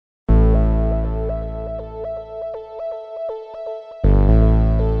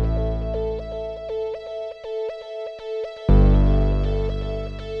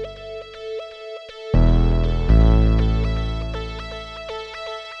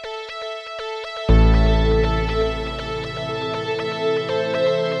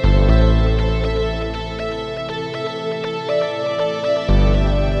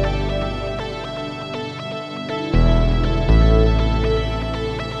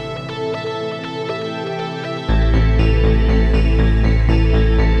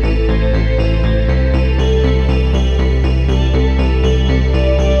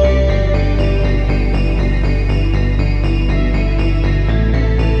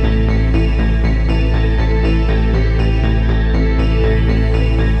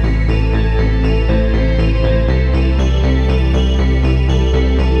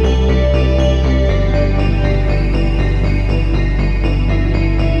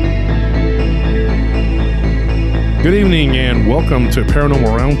Good evening and welcome to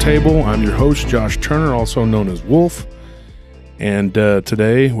Paranormal Round Table. I'm your host, Josh Turner, also known as Wolf. And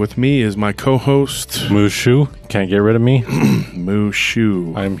today with me is my co-host... Mushu. Can't get rid of me.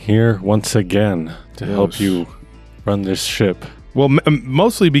 Mushu. I'm here once again to help you run this ship. Well,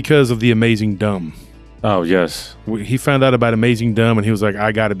 mostly because of the Amazing Dumb. Oh, yes. He found out about Amazing Dumb and he was like,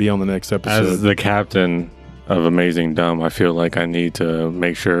 I got to be on the next episode. As the captain of Amazing Dumb, I feel like I need to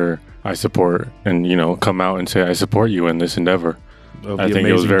make sure I support and, come out and say I support you in this endeavor. I think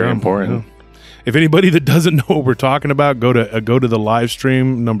it was very important. Yeah. If anybody that doesn't know what we're talking about, go to the live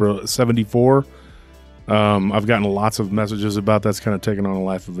stream number 74. I've gotten lots of messages about that's kind of taken on a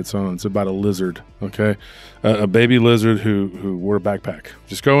life of its own. It's about a lizard, okay, a baby lizard who wore a backpack.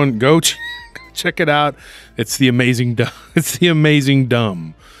 Just go check it out. It's the Amazing Dumb. It's the Amazing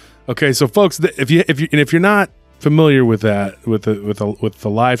Dumb. Okay, so folks, if you're not familiar with that with the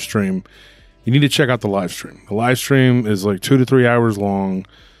live stream, you need to check out the live stream. The live stream is like 2 to 3 hours long.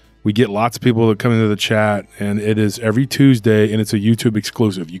 We get lots of people that come into the chat, and it is every Tuesday, and it's a YouTube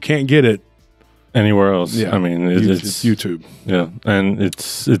exclusive. You can't get it anywhere else. Yeah, I mean, it's YouTube. Yeah, and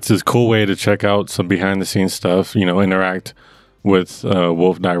it's a cool way to check out some behind the scenes stuff. Interact with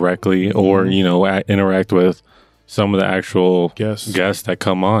Wolf directly, or interact with some of the actual guests that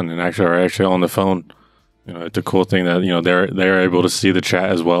come on and are actually on the phone. It's a cool thing that they're able to see the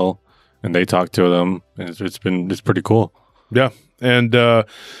chat as well, and they talk to them, and it's pretty cool. Yeah. And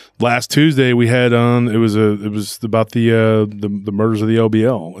last Tuesday we had on it was about the murders of the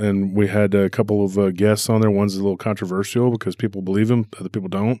LBL, and we had a couple of guests on there. One's a little controversial because people believe him, other people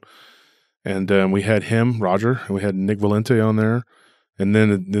don't. And we had him, Roger, and we had Nick Valente on there, and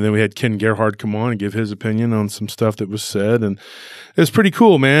then we had Ken Gerhard come on and give his opinion on some stuff that was said, and it was pretty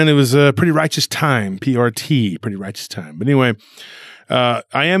cool, man. It was a pretty righteous time, PRT, pretty righteous time. But anyway. I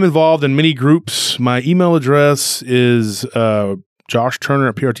am involved in many groups. My email address is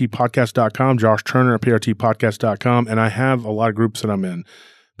joshturner@prtpodcast.com, joshturner@prtpodcast.com, and I have a lot of groups that I'm in.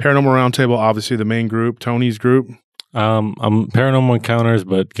 Paranormal Round Table, obviously the main group. Tony's group. I'm Paranormal Encounters,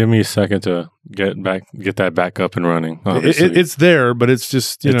 but give me a second to get that back up and running. It's there, but it's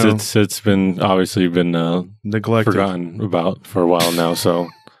just it's been neglected, forgotten about for a while now. So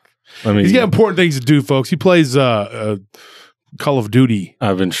he's got important things to do, folks. He plays Call of Duty.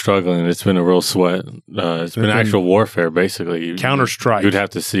 I've been struggling. It's been a real sweat. It's been actual warfare, basically. Counter-Strike. You'd have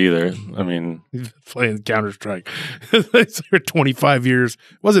to see there. I mean, he's playing Counter-Strike. It's like 25 years.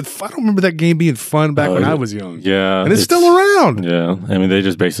 I don't remember that game being fun back when I was young. Yeah, and it's still around. Yeah, I mean, they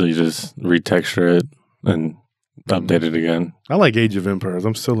just basically retexture it and update it again. I like Age of Empires.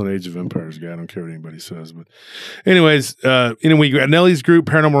 I'm still an Age of Empires guy. I don't care what anybody says. But anyways, we got Nellie's group,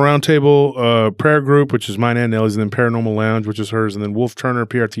 Paranormal Round Table, prayer group, which is mine and Nellie's, and then Paranormal Lounge, which is hers, and then Wolf Turner,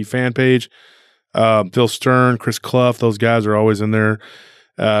 PRT fan page, Phil Stern, Chris Clough, those guys are always in there.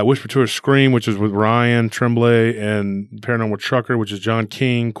 Whisper to a Scream, which is with Ryan Tremblay, and Paranormal Trucker, which is John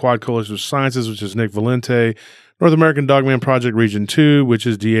King, Quad Coalition of Sciences, which is Nick Valente, North American Dogman Project Region 2, which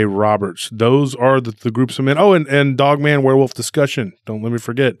is D.A. Roberts. Those are the groups I'm in. Oh, and Dogman Werewolf Discussion, don't let me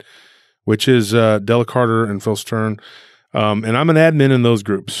forget, which is Della Carter and Phil Stern. And I'm an admin in those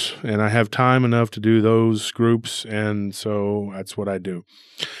groups, and I have time enough to do those groups, and so that's what I do.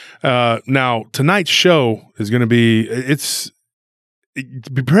 Now, tonight's show is going to be,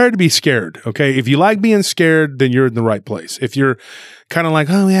 be prepared to be scared, okay? If you like being scared, then you're in the right place. If you're kind of like,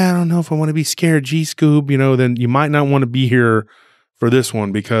 oh yeah, I don't know if I want to be scared, Scoob, then you might not want to be here for this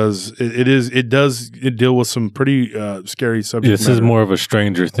one, because it does deal with some pretty scary subjects. This is more of a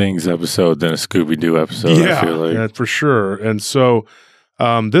Stranger Things episode than a Scooby-Doo episode, I feel like. Yeah, for sure. And so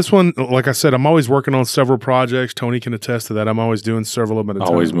this one, like I said, I'm always working on several projects. Tony can attest to that. I'm always doing several of them at a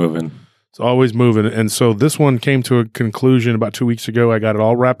time. Always moving. It's always moving. And so this one came to a conclusion about 2 weeks ago. I got it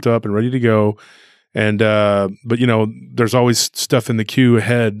all wrapped up and ready to go. And, but there's always stuff in the queue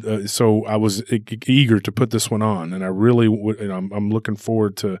ahead. So I was eager to put this one on, and I really I'm looking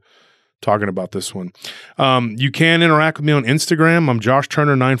forward to talking about this one. You can interact with me on Instagram. I'm Josh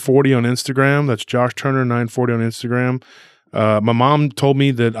Turner 940 on Instagram. That's Josh Turner 940 on Instagram. My mom told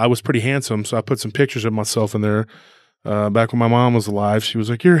me that I was pretty handsome, so I put some pictures of myself in there. Back when my mom was alive, she was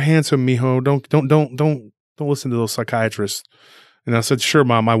like, "You're handsome, mijo. Don't listen to those psychiatrists." And I said, "Sure,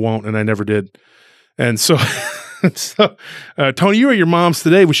 Mom, I won't," and I never did. And so, Tony, you were at your mom's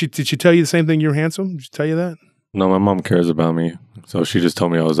today. Did she tell you the same thing? You're handsome? Did she tell you that? No, my mom cares about me, so she just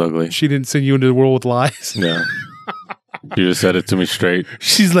told me I was ugly. She didn't send you into the world with lies. Yeah. She just said it to me straight.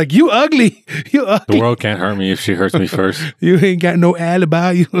 She's like, "You ugly. You ugly. The world can't hurt me if she hurts me first. You ain't got no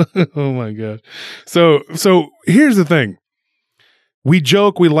alibi." Oh my God. So here's the thing. we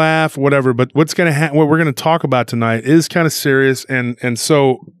joke, we laugh, whatever, but what we're going to talk about tonight is kind of serious. And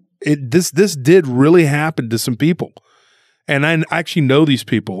so this did really happen to some people. And I actually know these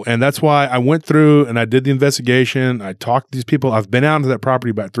people. And that's why I went through and I did the investigation. I talked to these people. I've been out to that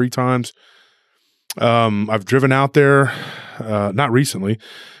property about 3 times. I've driven out there, not recently,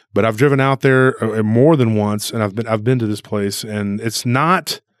 but I've driven out there more than once. And I've been to this place, and it's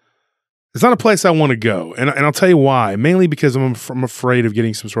not a place I want to go. And I'll tell you why. Mainly because I'm afraid of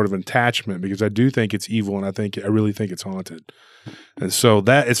getting some sort of attachment, because I do think it's evil, and I really think it's haunted. And so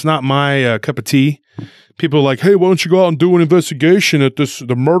that it's not my cup of tea. People are like, hey, why don't you go out and do an investigation at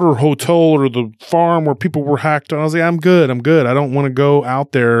the murder hotel or the farm where people were hacked? And I was like, I'm good. I don't want to go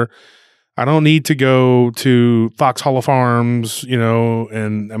out there. I don't need to go to Fox Hollow Farms,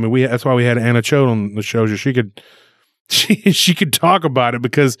 and I mean, that's why we had Anna Choate on the show. She could talk about it,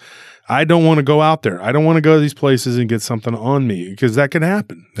 because I don't want to go out there. I don't want to go to these places and get something on me, because that can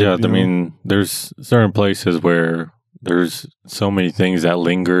happen. Yeah, I mean, there's certain places where there's so many things that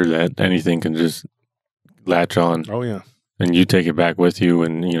linger that anything can just latch on. Oh, yeah. And you take it back with you,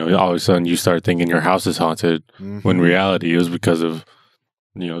 and, all of a sudden you start thinking your house is haunted, when in reality it was because of,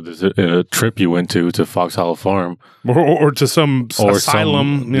 this trip you went to Fox Hollow Farm. Or to some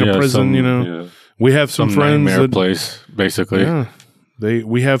asylum, prison, We have some friends nightmare place, basically. Yeah.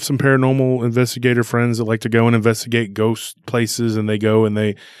 We have some paranormal investigator friends that like to go and investigate ghost places, and they go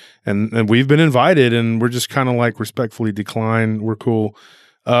and and we've been invited, and we're just kind of like respectfully decline. We're cool.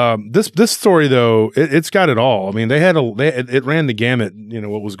 This story though, it's got it all. I mean, it ran the gamut,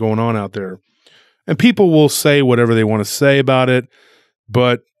 what was going on out there, and people will say whatever they want to say about it,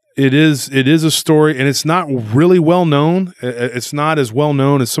 but it is a story, and it's not really well known. It's not as well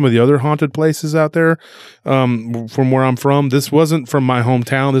known as some of the other haunted places out there. From where I'm from, this wasn't from my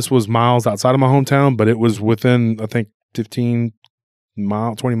hometown. This was miles outside of my hometown, but it was within, I think, 20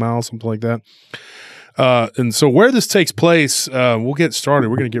 miles, something like that. And so where this takes place, we'll get started.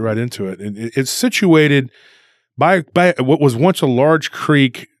 We're going to get right into it. It's situated by what was once a large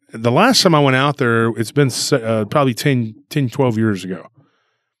creek. The last time I went out there, it's been probably 10, 12 years ago.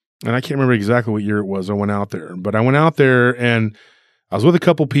 And I can't remember exactly what year it was I went out there. But I went out there, and I was with a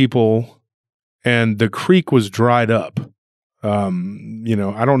couple people, and the creek was dried up. I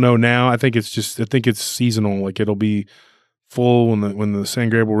don't know now. I think it's seasonal. Like, it'll be full when the San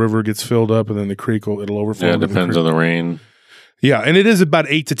Gabriel River gets filled up, and then the creek it'll overflow. Yeah, it depends on the rain. Yeah, and it is about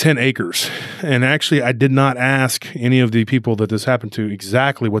 8 to 10 acres. And actually, I did not ask any of the people that this happened to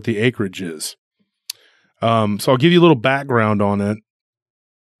exactly what the acreage is. So I'll give you a little background on it.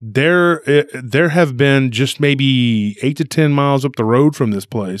 There have been just maybe 8 to 10 miles up the road from this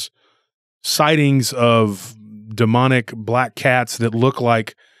place sightings of demonic black cats that look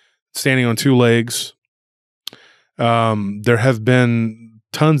like standing on 2 legs. There have been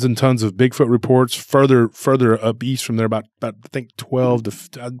tons and tons of Bigfoot reports further up east from there, about I think 12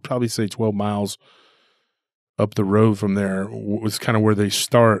 to I'd probably say 12 miles up the road from there was kind of where they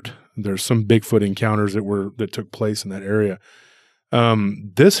start. There's some Bigfoot encounters that took place in that area.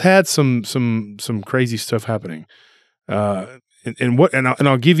 This had some crazy stuff happening. And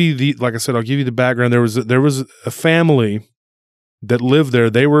I'll give you I'll give you the background. There was a family that lived there.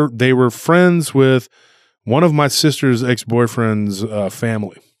 They were friends with one of my sister's ex-boyfriend's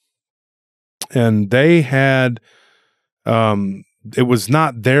family. And they had it was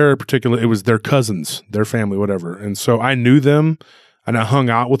not their particular, it was their cousins, their family, whatever. And so I knew them, and I hung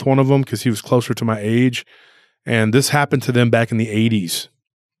out with one of them because he was closer to my age. And this happened to them back in the 80s.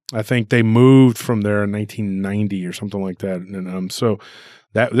 I think they moved from there in 1990 or something like that. And so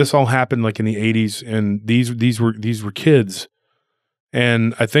this all happened like in the 80s, and these were kids.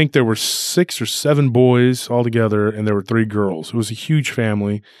 And I think there were 6 or 7 boys altogether, and there were 3 girls. It was a huge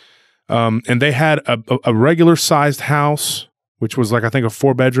family. And they had a regular sized house, which was like, I think, a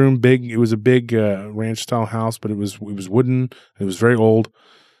 4-bedroom big. It was a big ranch style house, but it was wooden. It was very old,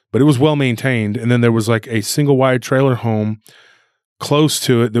 but it was well maintained. And then there was like a single wide trailer home close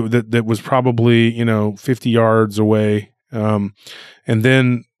to it that was probably 50 yards away. And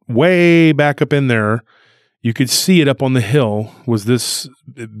then way back up in there, you could see it up on the hill, was this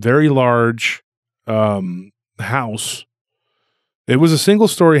very large house. It was a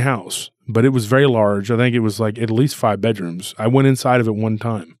single-story house, but it was very large. I think it was like at least 5 bedrooms. I went inside of it one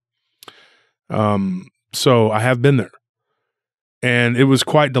time. So I have been there. And it was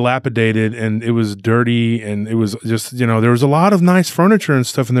quite dilapidated, and it was dirty, and it was just, there was a lot of nice furniture and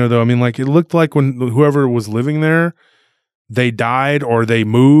stuff in there, though. I mean, like, it looked like when whoever was living there, they died or they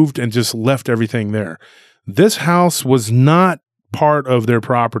moved and just left everything there. This house was not part of their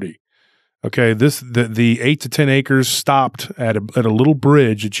property. Okay, the 8 to 10 acres stopped at a little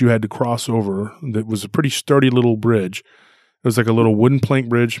bridge that you had to cross over. That was a pretty sturdy little bridge. It was like a little wooden plank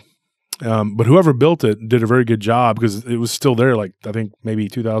bridge. But whoever built it did a very good job because it was still there. Like I think maybe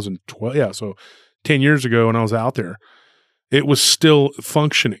 2012. Yeah, so 10 years ago when I was out there, it was still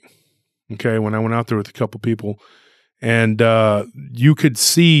functioning. Okay, when I went out there with a couple people. And you could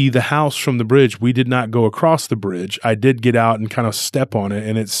see the house from the bridge. We did not go across the bridge. I did get out and kind of step on it,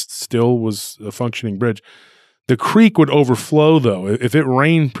 and it still was a functioning bridge. The creek would overflow, though. If it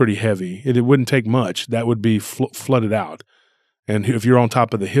rained pretty heavy, it wouldn't take much. That would be flooded out. And if you're on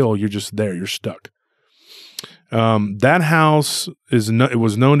top of the hill, you're just there. You're stuck. That house it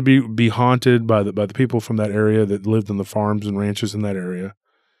was known to be haunted by the people from that area that lived on the farms and ranches in that area.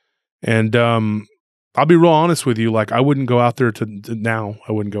 And I'll be real honest with you. Like I wouldn't go out there now.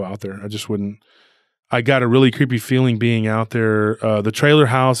 I wouldn't go out there. I just wouldn't. I got a really creepy feeling being out there. The trailer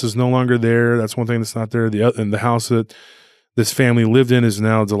house is no longer there. That's one thing that's not there. And the house that this family lived in is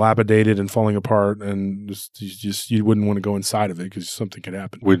now dilapidated and falling apart. And you wouldn't want to go inside of it because something could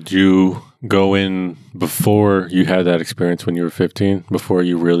happen. Would you go in before you had that experience when you were 15? Before I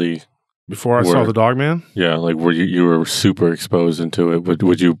saw the Dogman? Yeah, like where you were super exposed into it.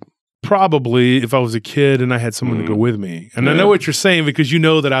 Would you? Probably if I was a kid and I had someone to go with me. And I know what you're saying because you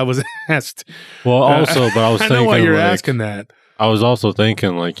know that I was asked. Well, also, but I was thinking, I know why you're asking that. I was also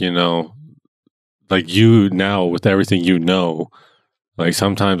thinking, like, like you now with everything like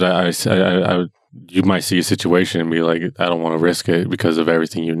sometimes I you might see a situation and be like, I don't want to risk it because of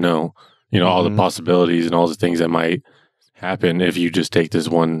everything all the possibilities and all the things that might happen if you just take this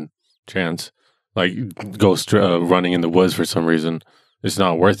one chance. Like go running in the woods for some reason. It's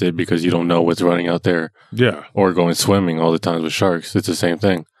not worth it because you don't know what's running out there. Yeah. Or going swimming all the times with sharks. It's the same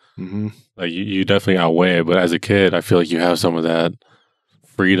thing. Mm-hmm. Like you definitely outweigh it. But as a kid, I feel like you have some of that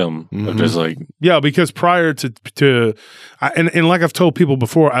freedom of just like. Yeah, because prior to and like I've told people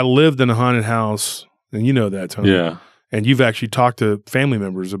before, I lived in a haunted house. And you know that, Tony. Yeah. And you've actually talked to family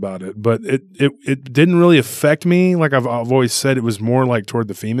members about it. But it didn't really affect me. Like I've always said, it was more like toward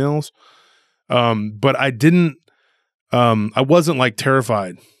the females. But I didn't. I wasn't like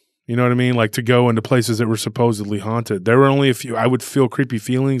terrified, you know what I mean? Like to go into places that were supposedly haunted. There were only a few. I would feel creepy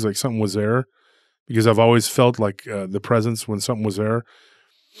feelings like something was there because I've always felt like the presence when something was there.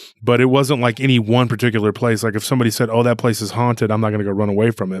 But it wasn't like any one particular place. Like if somebody said, oh, that place is haunted, I'm not going to go run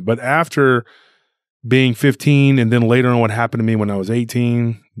away from it. But after being 15 and then later on what happened to me when I was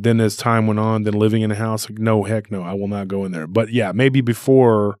 18, then as time went on, then living in a house, like, no, heck no, I will not go in there. But yeah, maybe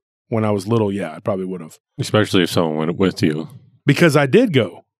before when I was little, yeah, I probably would have. Especially if someone went with you. Because I did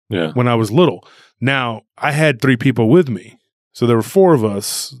go when I was little. Now, I had 3 people with me. So there were 4 of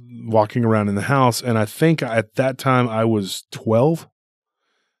us walking around in the house. And I think at that time I was 12.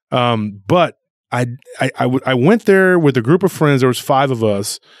 But I went there with a group of friends. There was 5 of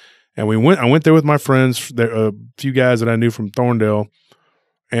us. And I went there with my friends, a few guys that I knew from Thorndale.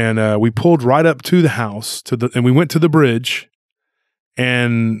 And we pulled right up to the house and we went to the bridge.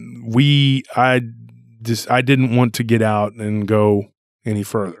 And I didn't want to get out and go any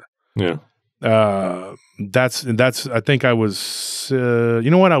further. Yeah. That's, I think I was,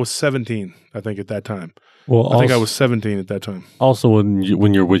 I was 17, I think at that time. Well, I think I was 17 at that time. Also, when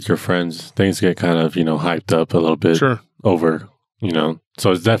you're with your friends, things get kind of, hyped up a little bit over,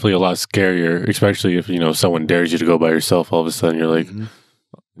 so it's definitely a lot scarier, especially if, someone dares you to go by yourself. All of a sudden you're like,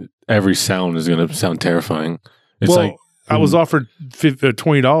 every sound is going to sound terrifying. It's like, I was offered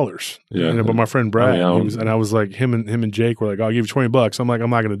 $20, by my friend Brad, and I was like, him and Jake were like, "I'll give you $20." I'm like, I'm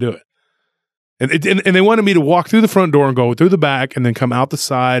not going to do it. And they wanted me to walk through the front door and go through the back, and then come out the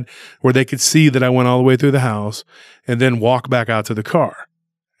side where they could see that I went all the way through the house, and then walk back out to the car.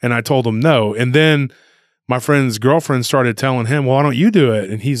 And I told them no. And then my friend's girlfriend started telling him, well, why don't you do it?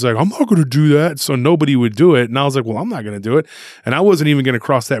 And he's like, I'm not going to do that. So nobody would do it. And I was like, well, I'm not going to do it. And I wasn't even going to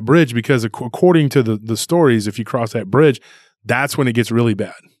cross that bridge because according to the stories, if you cross that bridge, that's when it gets really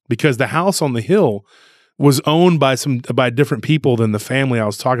bad. Because the house on the hill was owned by different people than the family I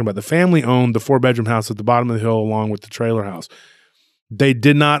was talking about. The family owned the 4-bedroom house at the bottom of the hill along with the trailer house. They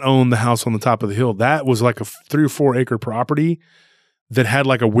did not own the house on the top of the hill. That was like a 3 or 4 acre property that had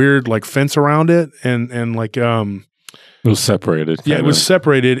like a weird like fence around it and like it was separated. Yeah, it was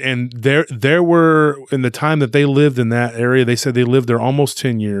separated. And there were, in the time that they lived in that area, they said they lived there almost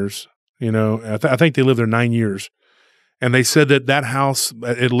 10 years. I think they lived there 9 years. And they said that house,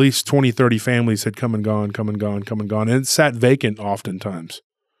 at least 20, 30 families had come and gone. And it sat vacant oftentimes.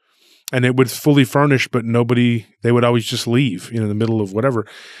 and it was fully furnished, but they would always just leave, in the middle of whatever.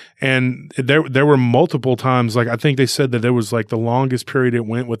 And there were multiple times, like I think they said that there was like the longest period it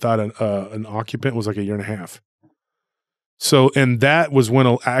went without an occupant was like a year and a half. So, and that was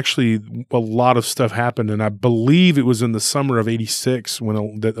when actually a lot of stuff happened. And I believe it was in the summer of '86 when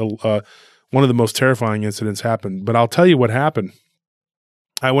one of the most terrifying incidents happened. But I'll tell you what happened.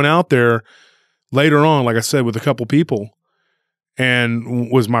 I went out there later on, like I said, with a couple people,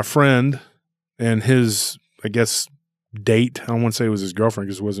 and was my friend and his, I guess, date. I don't want to say it was his girlfriend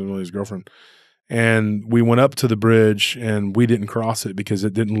because it wasn't really his girlfriend. And we went up to the bridge and we didn't cross it because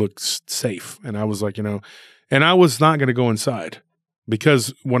it didn't look safe. And I was like, and I was not going to go inside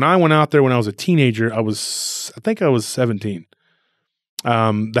because when I went out there when I was a teenager, I think I was 17.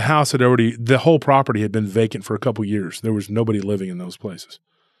 The house the whole property had been vacant for a couple years. There was nobody living in those places.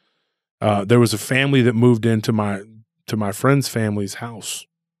 There was a family that moved into my friend's family's house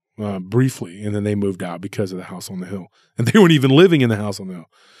briefly, and then they moved out because of the house on the hill, and they weren't even living in the house on the hill.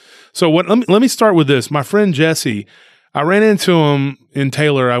 So let me start with this. My friend Jesse, I ran into him in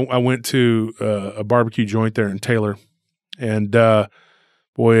Taylor. I went to a barbecue joint there in Taylor, and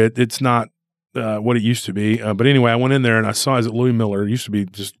boy, it's not what it used to be. But anyway, I went in there and I saw it at Louis Miller. It used to be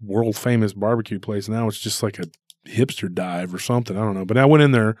just world famous barbecue place. Now it's just like a hipster dive or something. I don't know. But I went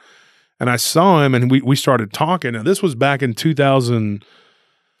in there and I saw him and we started talking. Now this was back in 2000.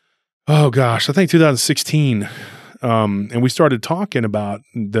 Oh gosh, I think 2016. And we started talking about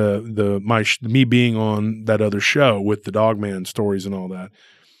me being on that other show with the Dogman stories and all that.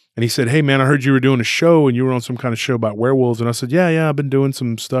 And he said, "Hey man, I heard you were doing a show and you were on some kind of show about werewolves." And I said, yeah, I've been doing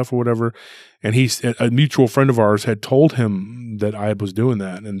some stuff or whatever. And a mutual friend of ours had told him that I was doing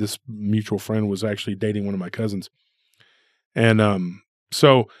that. And this mutual friend was actually dating one of my cousins. And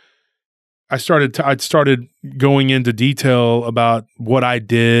so I'd started going into detail about what I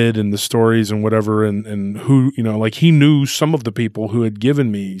did and the stories and whatever, and who, like he knew some of the people who had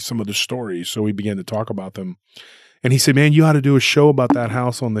given me some of the stories. So we began to talk about them. And he said, "Man, you ought to do a show about that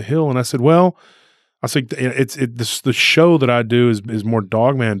house on the hill." And I said, "Well," the show that I do is more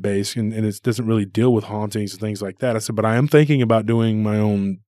Dogman based, and it doesn't really deal with hauntings and things like that. I said, "But I am thinking about doing my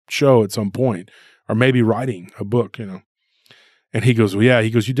own show at some point, or maybe writing a book, And he goes, "Well, yeah." He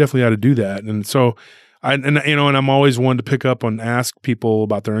goes, "You definitely ought to do that." And so and I'm always one to pick up and ask people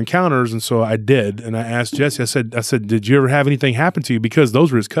about their encounters. And so I did. And I asked Jesse, I said, "Did you ever have anything happen to you?" Because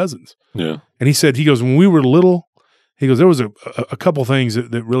those were his cousins. Yeah. And he goes, "When we were little," he goes, "there was a couple things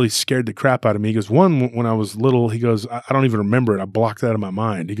that really scared the crap out of me." He goes, "One, when I was little," he goes, I don't even remember it. I blocked that out of my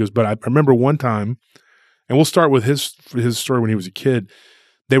mind." He goes, "But I remember one time," and we'll start with his story when he was a kid.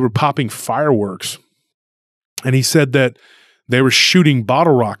 They were popping fireworks. And he said that they were shooting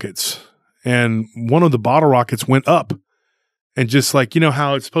bottle rockets, and one of the bottle rockets went up and just like,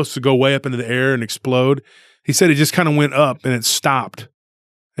 how it's supposed to go way up into the air and explode. He said it just kind of went up and it stopped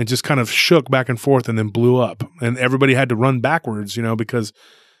and just kind of shook back and forth and then blew up. And everybody had to run backwards, because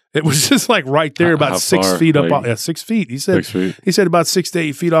it was just like right there about 6 feet up. Like, 6 feet. He said, 6 feet. He said about 6 to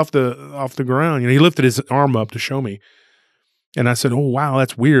 8 feet off the ground. He lifted his arm up to show me. And I said, "Oh, wow,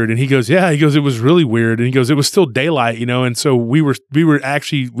 that's weird." And he goes, "Yeah." He goes, "It was really weird." And he goes, "It was still daylight, And so we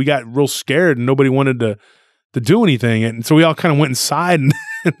got real scared and nobody wanted to do anything. And so we all kind of went inside and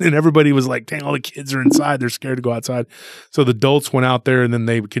everybody was like, "Dang, all the kids are inside. They're scared to go outside." So the adults went out there and then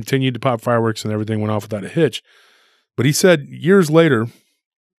they continued to pop fireworks and everything went off without a hitch. But he said years later,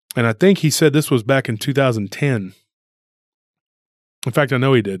 and I think he said this was back in 2010. In fact, I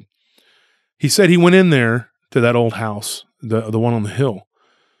know he did. He said he went in there to that old house, the one on the hill,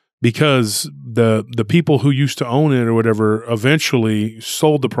 because the people who used to own it or whatever eventually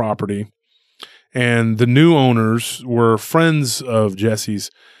sold the property, and the new owners were friends of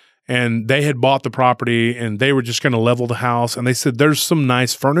Jesse's, and they had bought the property and they were just going to level the house. And they said, "There's some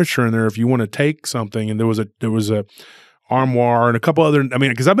nice furniture in there if you want to take something." And there was a armoire and a couple other,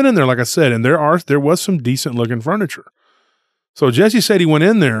 because I've been in there, like I said, and there was some decent looking furniture. So Jesse said he went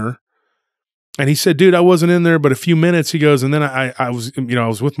in there. And he said, "Dude, I wasn't in there but a few minutes." He goes, "And then I was, I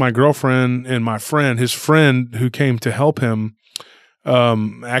was with my girlfriend and my friend. His friend who came to help him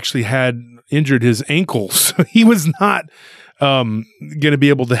actually had injured his ankle. So he was not going to be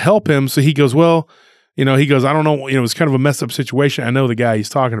able to help him." So he goes, "Well, he goes, I don't know, it was kind of a messed up situation. I know the guy he's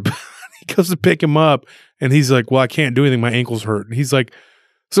talking about." He goes to pick him up and he's like, "Well, I can't do anything. My ankle's hurt." And he's like,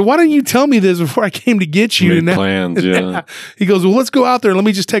 "So why didn't you tell me this before I came to get you?" Made plans, yeah. He goes, "Well, let's go out there and let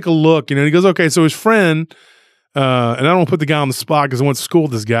me just take a look." And he goes, "Okay." So his friend, and I don't want to put the guy on the spot because I went to school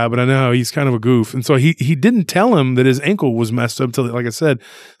with this guy, but I know he's kind of a goof. And so he didn't tell him that his ankle was messed up until, like I said.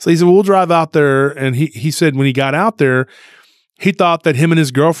 So he said, "We'll drive out there." And he said when he got out there, he thought that him and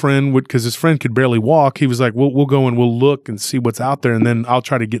his girlfriend would, because his friend could barely walk. He was like, we'll go and we'll look and see what's out there, and then I'll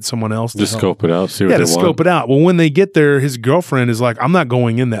try to get someone else to just scope it out, see what they want. Scope it out. Well, when they get there, his girlfriend is like, I'm not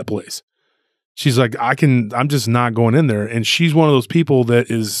going in that place. She's like, I'm just not going in there. And she's one of those people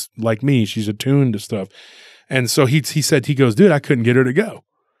that is like me. She's attuned to stuff. And so he said, he goes, dude, I couldn't get her to go.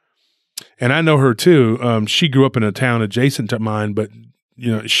 And I know her too. She grew up in a town adjacent to mine, but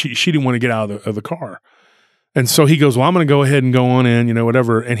you know, she didn't want to get out of the car. And so he goes, well, I'm going to go ahead and go on in, you know,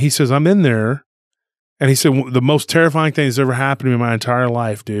 whatever. And he says, I'm in there. And he said, the most terrifying thing that's ever happened to me in my entire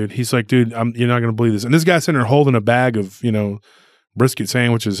life, dude. He's like, dude, you're not going to believe this. And this guy's sitting there holding a bag of, you know, brisket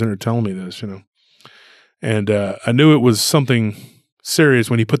sandwiches, and they're telling me this, you know. And I knew it was something serious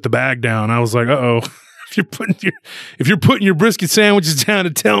when he put the bag down. I was like, uh-oh. If you're putting your brisket sandwiches down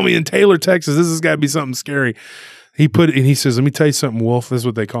to tell me in Taylor, Texas, this has got to be something scary. He put it, and he says, let me tell you something, Wolf. This is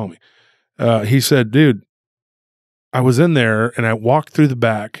what they call me. He said, dude, I was in there and I walked through the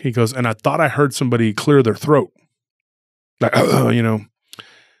back. He goes, and I thought I heard somebody clear their throat. Like, you know.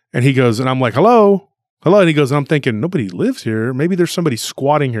 And he goes, and I'm like, hello. And he goes, and I'm thinking, nobody lives here. Maybe there's somebody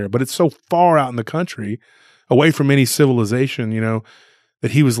squatting here, but it's so far out in the country, away from any civilization, you know,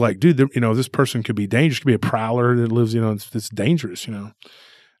 that he was like, dude, you know, this person could be dangerous. Could be a prowler that lives, you know, it's dangerous, you know.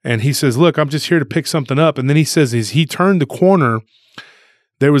 And he says, look, I'm just here to pick something up. And then he says, as he turned the corner,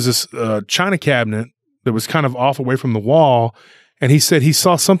 there was this china cabinet that was kind of off away from the wall. And he said he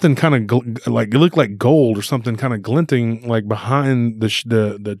saw something kind of like, it looked like gold or something kind of glinting like behind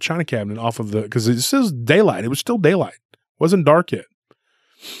the china cabinet off of because it says daylight. It was still daylight. It wasn't dark yet.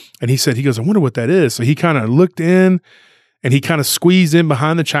 And he said, he goes, I wonder what that is. So he kind of looked in and he kind of squeezed in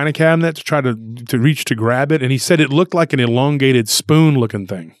behind the china cabinet to try to reach to grab it. And he said it looked like an elongated spoon looking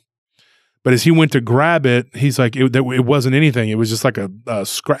thing. But as he went to grab it, he's like, it wasn't anything. It was just like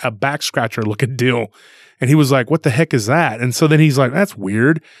a back scratcher looking deal. And he was like, what the heck is that? And so then he's like, that's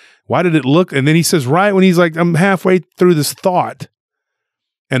weird. Why did it look? And then he says, right when he's like, I'm halfway through this thought,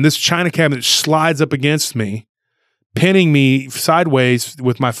 and this china cabinet slides up against me, pinning me sideways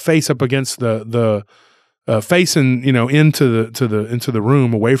with my face up against the facing, you know, into the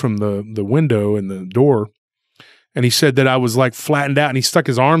room away from the window and the door. And he said that I was like flattened out, and he stuck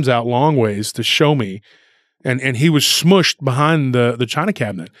his arms out long ways to show me. And he was smushed behind the china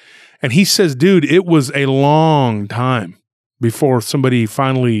cabinet. And he says, dude, it was a long time before somebody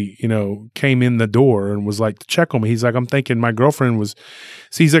finally, you know, came in the door and was like to check on me. He's like, I'm thinking my girlfriend was,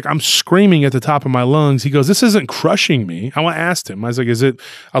 so he's like, I'm screaming at the top of my lungs. He goes, this isn't crushing me. I asked him, I was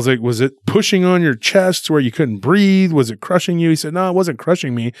like, was it pushing on your chest where you couldn't breathe? Was it crushing you? He said, no, it wasn't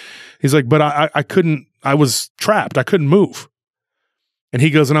crushing me. He's like, but I couldn't, I was trapped. I couldn't move. And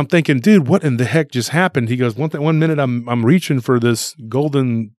he goes, and I'm thinking, dude, what in the heck just happened? He goes, one minute I'm reaching for this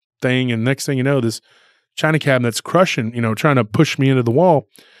golden thing, and next thing you know, this china cabinet's crushing, you know, trying to push me into the wall.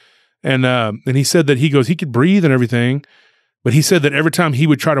 And he said that he goes, he could breathe and everything, but he said that every time he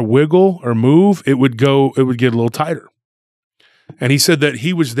would try to wiggle or move, it would get a little tighter. And he said that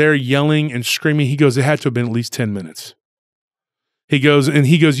he was there yelling and screaming. He goes, it had to have been at least 10 minutes. He goes,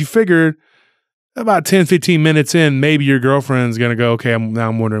 you figured about 10, 15 minutes in, maybe your girlfriend's going to go, okay, now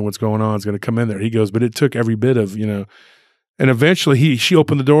I'm wondering what's going on. It's going to come in there. He goes, but it took every bit of, you know. And eventually she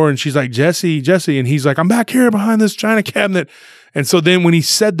opened the door and she's like, Jesse. And he's like, I'm back here behind this china cabinet. And so then when he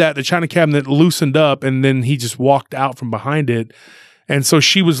said that, the china cabinet loosened up, and then he just walked out from behind it. And so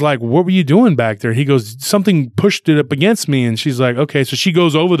she was like, what were you doing back there? He goes, something pushed it up against me. And she's like, okay. So she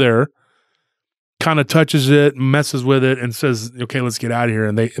goes over there, kind of touches it, messes with it, and says, okay, let's get out of here.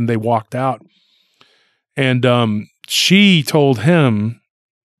 And they walked out. And she told him,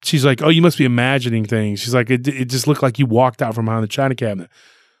 she's like, oh, you must be imagining things. She's like, it just looked like you walked out from behind the china cabinet.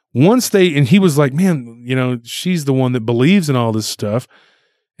 And he was like, man, you know, she's the one that believes in all this stuff.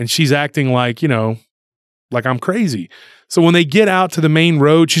 And she's acting like, you know, like I'm crazy. So when they get out to the main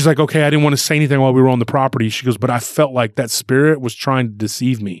road, she's like, okay, I didn't want to say anything while we were on the property. She goes, but I felt like that spirit was trying to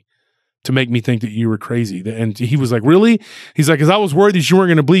deceive me, to make me think that you were crazy. And he was like, really? He's like, because I was worried that you weren't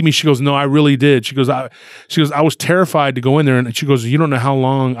going to believe me. She goes, no, I really did. She goes, I was terrified to go in there. And she goes, you don't know how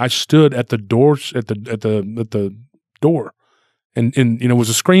long I stood at the door, at the door. And you know, it was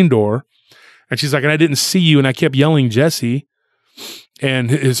a screen door. And she's like, and I didn't see you. And I kept yelling, Jesse. And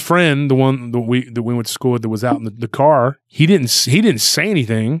his friend, the one that we went to school with, that was out in the car, he didn't say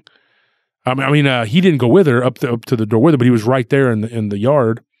anything. I mean, he didn't go with her up to the door with her, but he was right there in the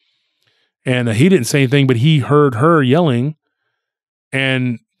yard. And he didn't say anything, but he heard her yelling.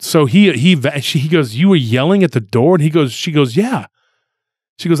 And so he goes, you were yelling at the door? And she goes, yeah.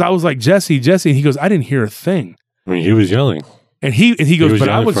 She goes, I was like, Jesse. And he goes, I didn't hear a thing. I mean, he was yelling. And he goes, but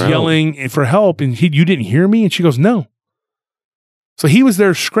I was yelling for help. And you didn't hear me? And she goes, no. So he was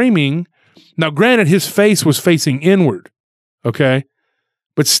there screaming. Now, granted, his face was facing inward, okay?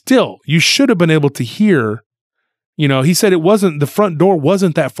 But still, you should have been able to hear, you know, he said the front door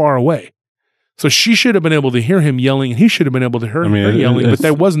wasn't that far away. So she should have been able to hear him yelling, and he should have been able to hear her yelling, but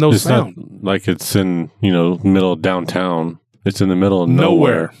there was no sound. Not like it's in, you know, middle of downtown. It's in the middle of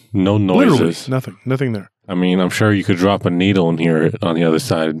nowhere. No noises. Literally, nothing there. I mean, I'm sure you could drop a needle and hear it on the other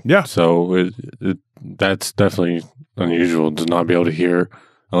side. Yeah. So that's definitely unusual to not be able to hear,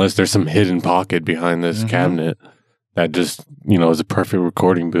 unless there's some hidden pocket behind this cabinet that just, you know, is a perfect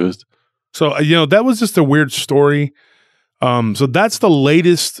recording booth. So, you know, that was just a weird story. So that's the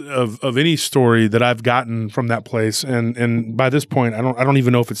latest of any story that I've gotten from that place. And by this point, I don't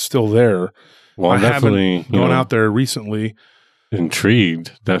even know if it's still there. Well, I'm definitely gone out there recently.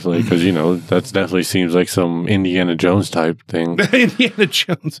 Intrigued, definitely, because, you know, that's definitely seems like some Indiana Jones type thing. Indiana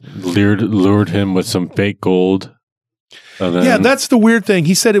Jones. Lured him with some fake gold. Yeah, that's the weird thing.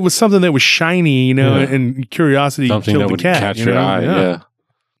 He said it was something that was shiny, you know, and curiosity something killed that the would cat, catch you your know? eye. Yeah.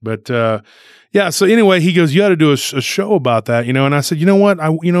 But yeah, so anyway, he goes, you ought to do a show about that, you know. And I said, you know what,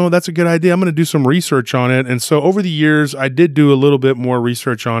 that's a good idea. I'm going to do some research on it. And so over the years, I did do a little bit more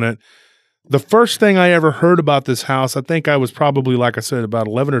research on it. The first thing I ever heard about this house, I think I was probably, like I said, about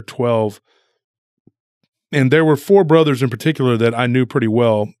 11 or 12. And there were 4 brothers in particular that I knew pretty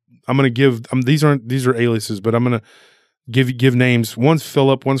well. I'm going to give these are aliases, but I'm going to give names. One's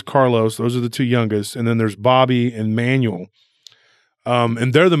Philip, one's Carlos. Those are the 2 youngest, and then there's Bobby and Manuel.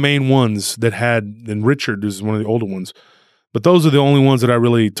 And they're the main ones that had, and Richard is one of the older ones. But those are the only ones that I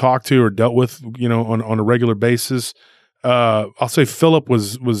really talked to or dealt with, you know, on a regular basis. I'll say Philip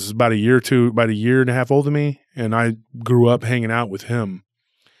was about a year and a half older than me, and I grew up hanging out with him.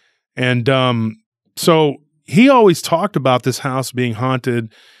 And so he always talked about this house being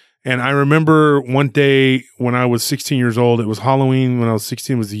haunted. And I remember one day when I was 16 years old, it was Halloween when I was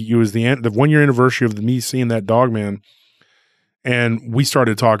 16, it was the 1 year anniversary of me seeing that Dogman. And we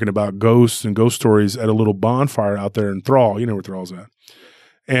started talking about ghosts and ghost stories at a little bonfire out there in Thrall. You know where Thrall's at.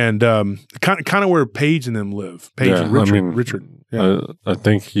 And kind of where Paige and them live. Paige and Richard. I mean, Richard. Yeah. I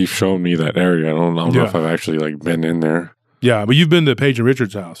think you've shown me that area. I don't know if I've actually like been in there. Yeah, but you've been to Paige and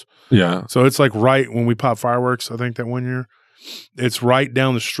Richard's house. Yeah. So it's like right when we popped fireworks, I think that 1 year. It's right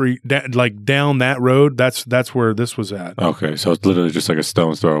down the street, like down that road. That's where this was at. Okay, so it's literally just like a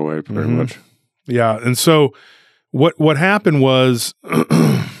stone's throw away, pretty much. Yeah, and so what happened was,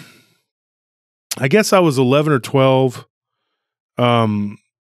 I guess I was 11 or 12, and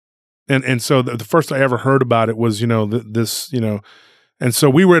so the first I ever heard about it was, you know, this, you know, and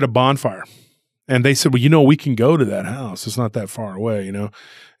so we were at a bonfire, and they said, well, you know, we can go to that house. It's not that far away, you know.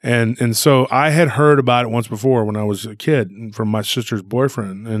 And so I had heard about it once before when I was a kid from my sister's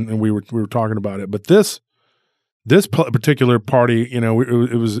boyfriend, and we were talking about it. But this particular party, you know,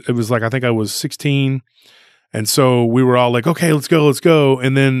 it was like, I think I was 16, and so we were all like, okay, let's go,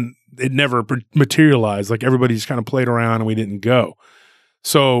 and then it never materialized. Like everybody just kind of played around and we didn't go.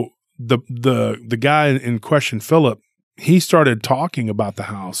 So the guy in question, Philip, he started talking about the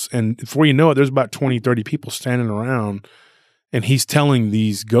house, and before you know it, there's about 20, 30 people standing around. And he's telling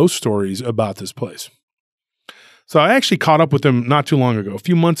these ghost stories about this place. So I actually caught up with him not too long ago. A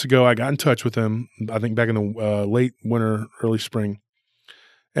few months ago, I got in touch with him, I think back in the late winter, early spring.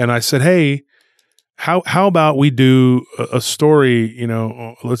 And I said, hey, how about we do a story, you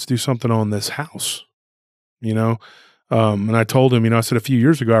know, let's do something on this house, you know? And I told him, you know, I said, a few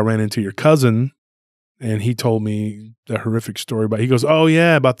years ago, I ran into your cousin, and he told me the horrific story about, he goes, oh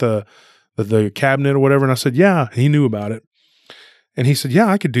yeah, about the cabinet or whatever. And I said, yeah, he knew about it. And he said, yeah,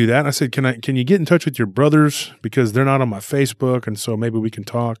 I could do that. And I said, can you get in touch with your brothers? Because they're not on my Facebook. And so maybe we can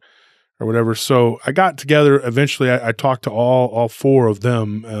talk or whatever. So I got together. Eventually I talked to all 4 of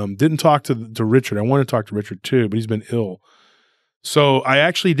them. Didn't talk to Richard. I wanted to talk to Richard too, but he's been ill. So I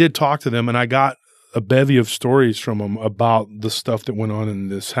actually did talk to them, and I got a bevy of stories from them about the stuff that went on in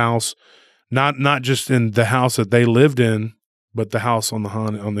this house. Not just in the house that they lived in, but the house on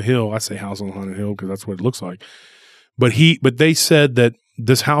the hill. I say house on the haunted hill because that's what it looks like. But they said that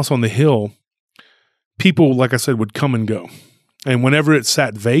this house on the hill, people, like I said, would come and go. And whenever it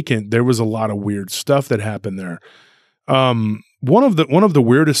sat vacant, there was a lot of weird stuff that happened there. One of the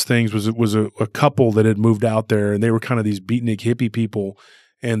weirdest things was a couple that had moved out there, and they were kind of these beatnik hippie people,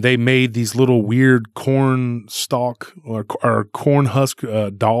 and they made these little weird corn stalk or corn husk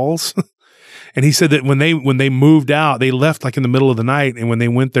dolls. And he said that when they moved out, they left like in the middle of the night, and when they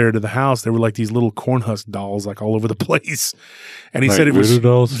went there to the house, there were like these little corn husk dolls like all over the place. And he like said it was voodoo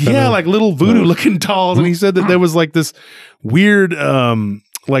dolls, like little voodoo looking dolls. And he said that there was like this weird,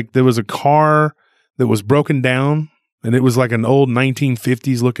 like there was a car that was broken down, And it was like an old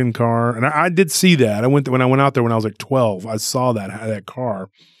 1950s looking car. And I did see that. When I went out there when I was like 12, I saw that car.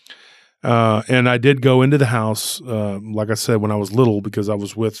 And I did go into the house, like I said, when I was little, because I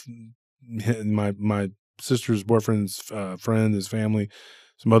was with my sister's boyfriend's friend, his family,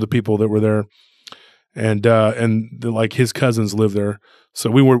 some other people that were there, and like his cousins lived there. So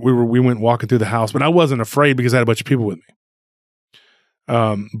we went walking through the house, but I wasn't afraid because I had a bunch of people with me.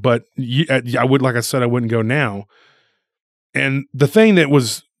 But I would, like I said, I wouldn't go now. And the thing that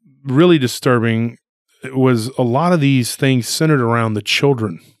was really disturbing was a lot of these things centered around the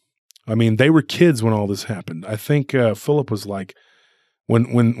children. I mean, they were kids when all this happened. I think Philip was like,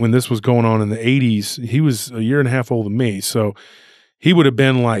 when this was going on in the 80s, he was a year and a half older than me. So he would have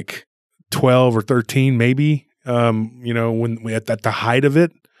been like 12 or 13, maybe, when at the height of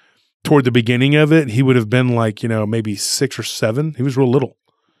it, toward the beginning of it, he would have been like, maybe 6 or 7. He was real little.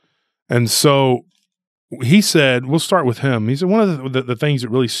 And so he said, we'll start with him. He said one of the things that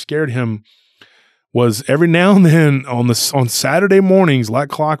really scared him was every now and then on Saturday mornings, like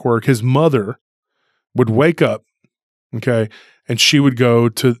clockwork, his mother would wake up, okay, and she would go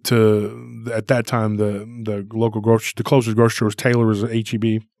to at that time the local grocery, the closest grocery store was Taylor's,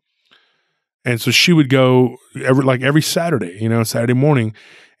 H-E-B, and so she would go every Saturday, Saturday morning,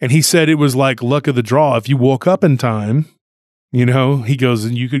 and he said it was like luck of the draw. If you woke up in time, he goes,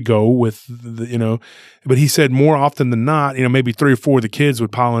 and you could go with but he said more often than not, maybe 3 or 4 of the kids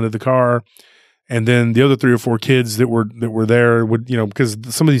would pile into the car. And then the other 3 or 4 kids that were there would, because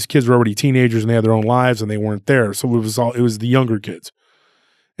some of these kids were already teenagers and they had their own lives and they weren't there. So it was the younger kids.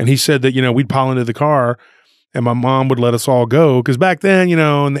 And he said that, we'd pile into the car and my mom would let us all go. Cause back then,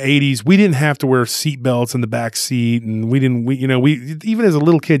 in the 80s, we didn't have to wear seat belts in the back seat. And we even as a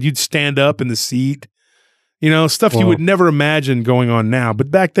little kid, you'd stand up in the seat, stuff you would never imagine going on now. But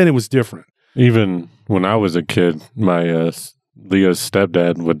back then it was different. Even when I was a kid, my, Leo's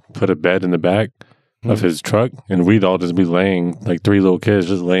stepdad would put a bed in the back of his truck, and we'd all just be laying, like 3 little kids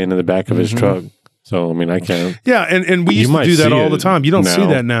just laying in the back of his truck. So, I mean, I can't. Yeah, and we used to do that all the time. You don't see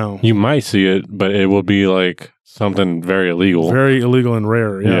that now. You might see it, but it will be like something very illegal. Very illegal and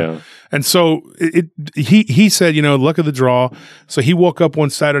rare, yeah. And so he said, luck of the draw. So he woke up one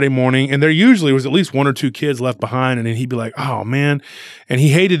Saturday morning, and there usually was at least 1 or 2 kids left behind, and then he'd be like, oh, man. And he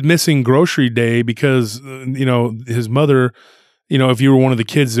hated missing grocery day because, his mother... if you were one of the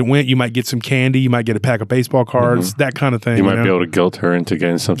kids that went, you might get some candy, you might get a pack of baseball cards, that kind of thing. You might be able to guilt her into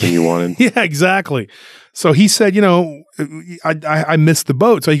getting something you wanted. Yeah, exactly. So he said, I missed the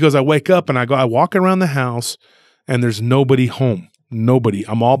boat. So he goes, I wake up and I walk around the house and there's nobody home. Nobody.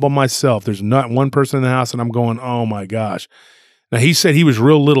 I'm all by myself. There's not one person in the house and I'm going, oh my gosh. Now he said he was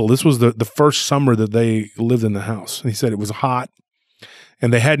real little. This was the first summer that they lived in the house. And he said it was hot.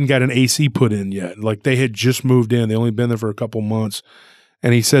 And they hadn't got an AC put in yet. Like they had just moved in. They only been there for a couple months.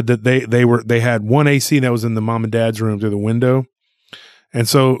 And he said that they had one AC that was in the mom and dad's room through the window. And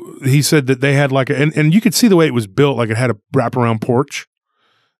so he said that they had and you could see the way it was built, like it had a wraparound porch.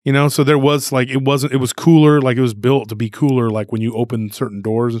 So there was it was cooler, like it was built to be cooler, like when you open certain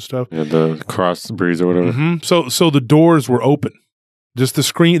doors and stuff. Yeah, the cross breeze or whatever. Mm-hmm. So the doors were open. Just the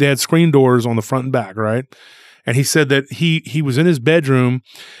screen, they had screen doors on the front and back, right? And he said that he was in his bedroom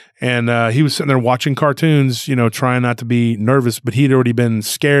and he was sitting there watching cartoons, trying not to be nervous, but he'd already been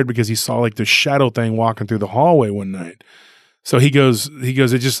scared because he saw like this shadow thing walking through the hallway one night. So he goes,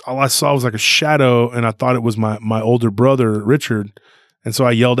 all I saw was like a shadow and I thought it was my older brother, Richard. And so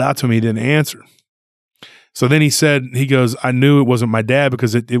I yelled out to him, he didn't answer. So then he goes, I knew it wasn't my dad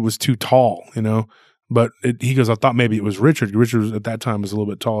because it was too tall, but he goes, I thought maybe it was Richard. Richard at that time was a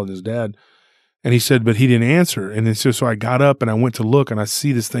little bit taller than his dad. And he said, but he didn't answer. And then so I got up and I went to look and I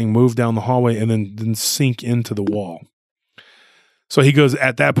see this thing move down the hallway and then sink into the wall. So he goes,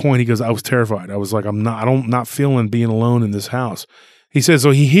 at that point, I was terrified. I was like, I'm not feeling being alone in this house. He says,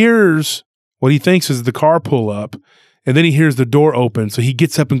 so he hears what he thinks is the car pull up and then he hears the door open. So he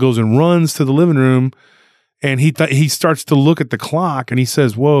gets up and goes and runs to the living room and he starts to look at the clock and he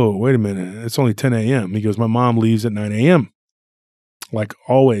says, whoa, wait a minute. It's only 10 a.m. He goes, my mom leaves at 9 a.m. Like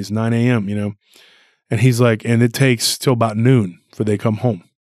always, 9 a.m., And he's like, and it takes till about noon for they come home.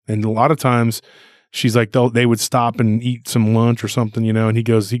 And a lot of times she's like, they would stop and eat some lunch or something, And he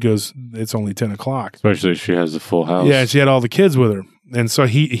goes, it's only 10 o'clock. Especially if she has the full house. Yeah, she had all the kids with her. And so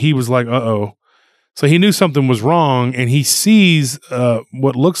he was like, uh-oh. So he knew something was wrong and he sees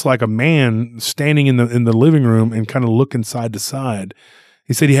what looks like a man standing in the living room and kind of looking side to side.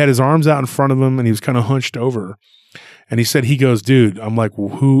 He said he had his arms out in front of him and he was kind of hunched over. And he goes, dude, I'm like,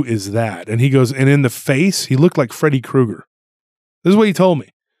 well, who is that? And he goes, and in the face, he looked like Freddy Krueger. This is what he told me.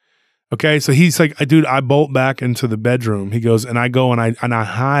 Okay, so he's like, dude, I bolt back into the bedroom. He goes, and I go and I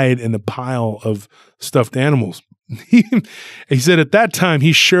hide in a pile of stuffed animals. He said at that time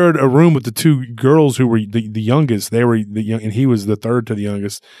he shared a room with the two girls who were the youngest. They were the young, and he was the third to the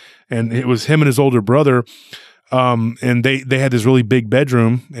youngest. And it was him and his older brother. And they had this really big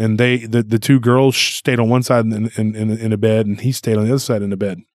bedroom, and the two girls stayed on one side in a bed, and he stayed on the other side in the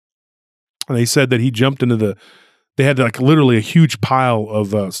bed. And they said that he jumped into they had like literally a huge pile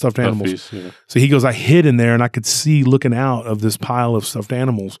of stuffed animals. Yeah. So he goes, I hid in there and I could see looking out of this pile of stuffed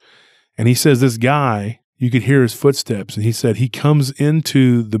animals. And he says, this guy, you could hear his footsteps. And he said, he comes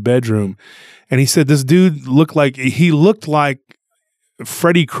into the bedroom, and he said, this dude looked like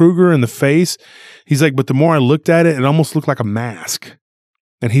Freddy Krueger in the face. He's like, but the more I looked at it, it almost looked like a mask.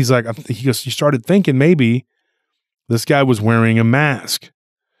 And he's like, he goes, you started thinking maybe this guy was wearing a mask.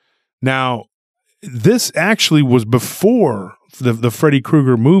 Now, this actually was before the Freddy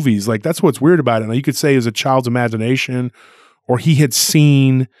Krueger movies. Like, that's what's weird about it. Now, you could say it was a child's imagination, or he had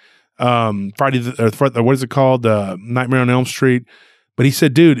seen what is it called? Nightmare on Elm Street. But he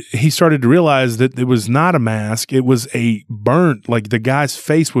said, dude, he started to realize that it was not a mask. It was a burnt, like the guy's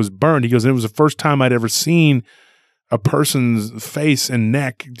face was burned. He goes, it was the first time I'd ever seen a person's face and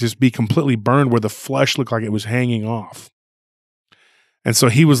neck just be completely burned where the flesh looked like it was hanging off. And so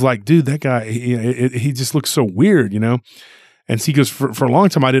he was like, dude, that guy, he just looks so weird, you know? And so he goes, for a long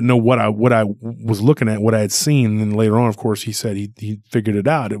time, I didn't know what I was looking at, what I had seen. And then later on, of course, he said he figured it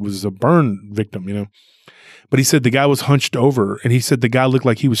out. It was a burn victim, you know? But he said the guy was hunched over, and he said the guy looked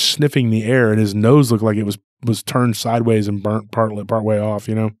like he was sniffing the air, and his nose looked like it was turned sideways and burnt part way off,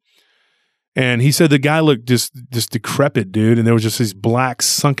 you know? And he said the guy looked just decrepit, dude. And there was just these black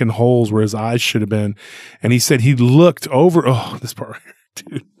sunken holes where his eyes should have been. And he said he looked over. Oh, this part,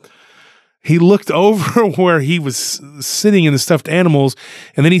 dude. He looked over where he was sitting in the stuffed animals.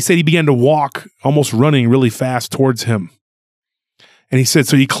 And then he said he began to walk, almost running really fast towards him. And he said,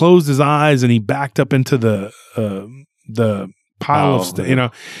 so he closed his eyes and he backed up into the pile of stuff, you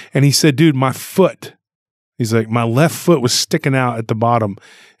know. And he said, dude, my foot. He's like, my left foot was sticking out at the bottom.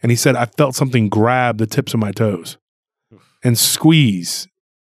 And he said, I felt something grab the tips of my toes and squeeze.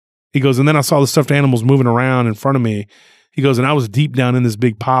 He goes, and then I saw the stuffed animals moving around in front of me. He goes, and I was deep down in this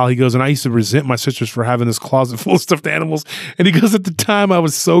big pile. He goes, and I used to resent my sisters for having this closet full of stuffed animals. And he goes, at the time, I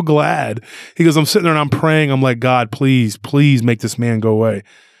was so glad. He goes, I'm sitting there and I'm praying. I'm like, God, please, please make this man go away.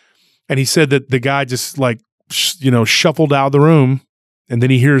 And he said that the guy just like, shuffled out of the room. And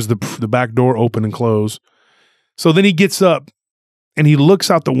then he hears the back door open and close. So then he gets up and he looks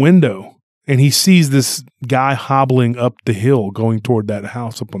out the window and he sees this guy hobbling up the hill going toward that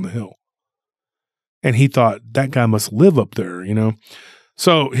house up on the hill. And he thought that guy must live up there, you know?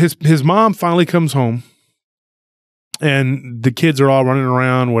 So his mom finally comes home and the kids are all running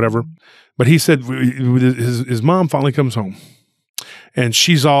around, whatever. But he said his mom finally comes home. And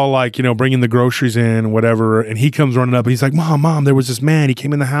she's all like, bringing the groceries in, whatever. And he comes running up and he's like, Mom, there was this man. He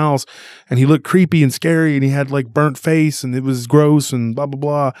came in the house and he looked creepy and scary and he had like burnt face and it was gross and blah, blah,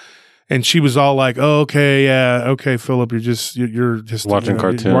 blah. And she was all like, oh, okay, yeah, okay, Philip, you're just watching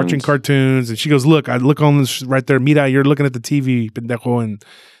cartoons. Watching cartoons. And she goes, look, I look on this right there. Mira, you're looking at the TV, pendejo, and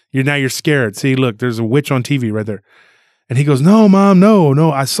you're scared. See, look, there's a witch on TV right there. And he goes, no, Mom,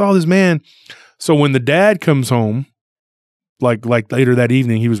 no, I saw this man. So when the dad comes home, like later that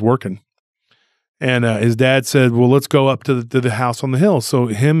evening, he was working. And his dad said, well, let's go up to the house on the hill. So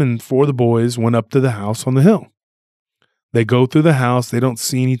him and four of the boys went up to the house on the hill. They go through the house. They don't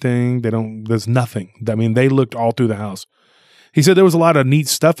see anything. There's nothing. I mean, they looked all through the house. He said there was a lot of neat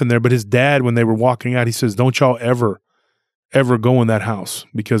stuff in there, but his dad, when they were walking out, he says, don't y'all ever go in that house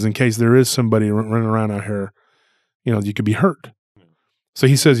because in case there is somebody running around out here, you could be hurt. So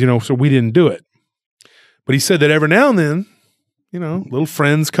he says, so we didn't do it. But he said that every now and then, little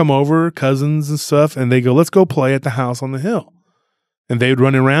friends come over, cousins and stuff, and they go, let's go play at the house on the hill. And they would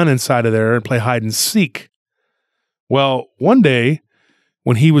run around inside of there and play hide and seek. Well, one day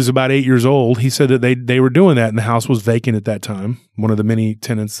when he was about 8 years old, he said that they were doing that and the house was vacant at that time. One of the many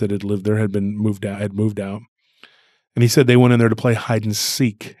tenants that had lived there had moved out. And he said they went in there to play hide and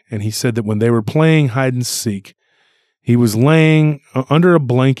seek. And he said that when they were playing hide and seek, he was laying under a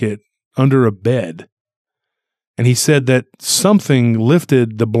blanket under a bed. And he said that something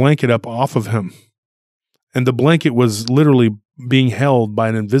lifted the blanket up off of him. And the blanket was literally being held by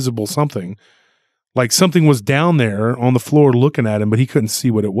an invisible something. Like something was down there on the floor looking at him, but he couldn't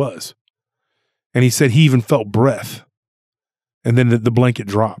see what it was. And he said he even felt breath. And then the blanket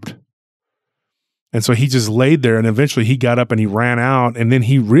dropped. And so he just laid there and eventually he got up and he ran out. And then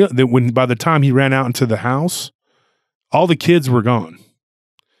by the time he ran out into the house, all the kids were gone.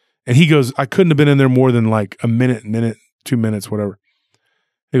 And he goes, I couldn't have been in there more than like a minute, 2 minutes, whatever.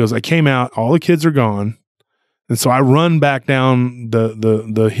 He goes, I came out, all the kids are gone. And so I run back down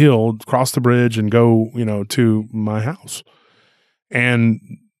the hill, cross the bridge, and go, to my house. And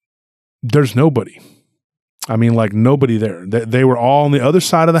there's nobody. I mean, like nobody there. They were all on the other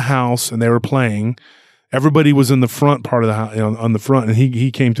side of the house, and they were playing. Everybody was in the front part of the house, on the front, and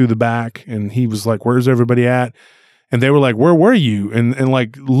he came through the back, and he was like, "Where's everybody at?" And they were like, "Where were you?" And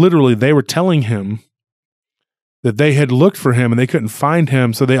like literally, they were telling him that they had looked for him and they couldn't find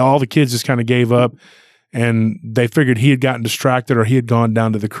him. So all the kids just kind of gave up, and they figured he had gotten distracted or he had gone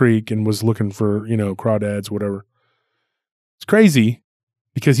down to the creek and was looking for, crawdads, whatever. It's crazy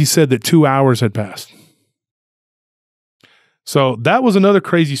because he said that 2 hours had passed. So that was another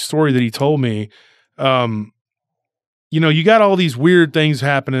crazy story that he told me. You got all these weird things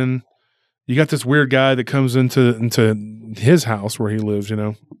happening. You got this weird guy that comes into his house where he lives,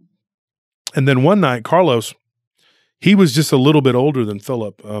 And then one night, Carlos, he was just a little bit older than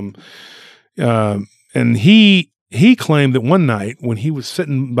Philip. And he claimed that one night when he was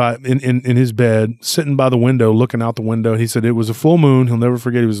sitting in his bed, sitting by the window, looking out the window, he said it was a full moon. He'll never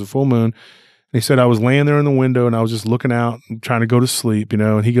forget it was a full moon. And he said, I was laying there in the window and I was just looking out and trying to go to sleep,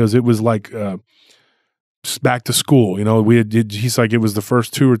 And he goes, it was like back to school. He's like, it was the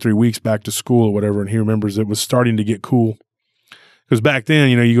first 2 or 3 weeks back to school or whatever. And he remembers it was starting to get cool. Because back then,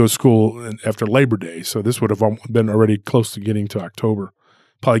 you go to school after Labor Day. So this would have been already close to getting to October.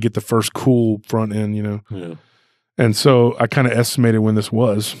 Probably get the first cool front end, Yeah. And so I kind of estimated when this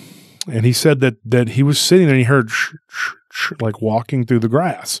was. And he said that he was sitting there and he heard like walking through the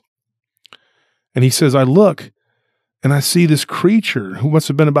grass. And he says, I look and I see this creature who must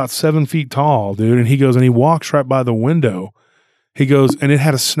have been about 7 feet tall, dude. And he goes, and he walks right by the window. He goes, and it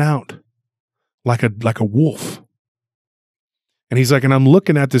had a snout like a wolf. And he's like, and I'm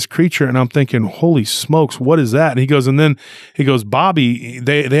looking at this creature and I'm thinking, holy smokes, what is that? And he goes, Bobby,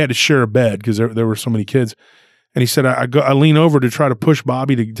 they had to share a bed because there were so many kids. And he said, I lean over to try to push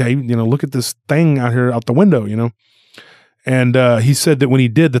Bobby to look at this thing out here out the window, And he said that when he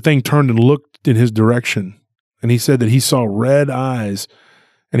did, the thing turned and looked in his direction. And he said that he saw red eyes.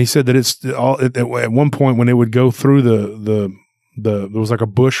 And he said that at one point when it would go through there was like a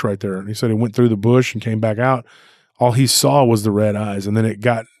bush right there. And he said it went through the bush and came back out. All he saw was the red eyes, and then it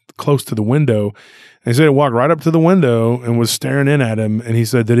got close to the window. And he said it walked right up to the window and was staring in at him, and he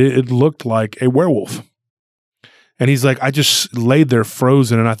said that it looked like a werewolf. And he's like, I just laid there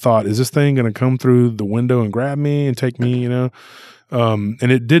frozen, and I thought, is this thing going to come through the window and grab me and take me, And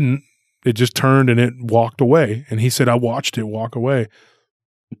it didn't. It just turned and it walked away. And he said, I watched it walk away.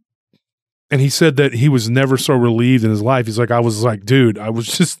 And he said that he was never so relieved in his life. He's like, I was like, dude, I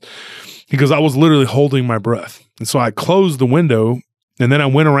was literally holding my breath. And so I closed the window, and then I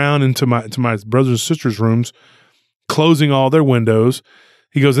went around into my brothers and sisters' rooms, closing all their windows.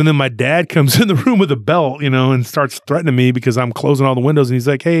 He goes, and then my dad comes in the room with a belt, and starts threatening me because I'm closing all the windows. And he's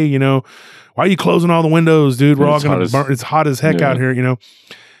like, hey, why are you closing all the windows, dude? We're all going to burn. It's hot as heck out here,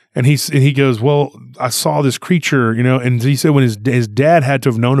 And he goes, well, I saw this creature, and he said when his dad had to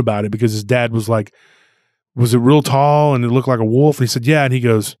have known about it because his dad was like, was it real tall and it looked like a wolf? And he said, yeah. And he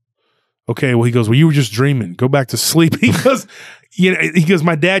goes, okay, well, you were just dreaming. Go back to sleep. He goes,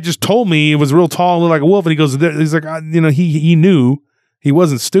 my dad just told me it was real tall and looked like a wolf. And he goes, he's like, he knew, he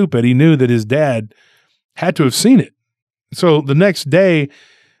wasn't stupid. He knew that his dad had to have seen it. So the next day,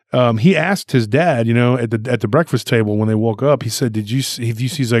 he asked his dad, at the breakfast table when they woke up, he said,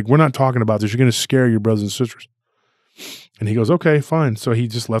 he's like, we're not talking about this. You're going to scare your brothers and sisters. And he goes, okay, fine. So he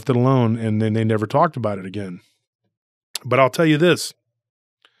just left it alone. And then they never talked about it again. But I'll tell you this.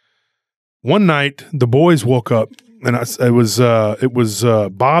 One night, the boys woke up, and it was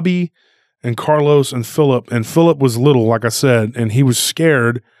Bobby and Carlos and Philip. And Philip was little, like I said, and he was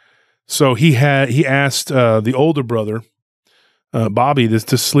scared. So he asked the older brother, Bobby,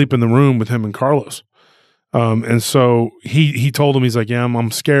 to sleep in the room with him and Carlos. And so he told him, he's like, yeah, I'm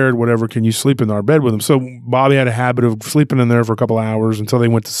scared, whatever. Can you sleep in our bed with him? So Bobby had a habit of sleeping in there for a couple of hours until they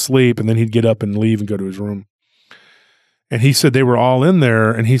went to sleep, and then he'd get up and leave and go to his room. And he said they were all in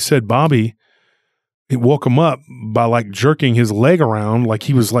there, and he said Bobby, it woke him up by like jerking his leg around, like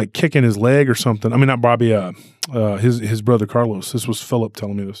he was like kicking his leg or something. I mean, not Bobby, his brother Carlos. This was Philip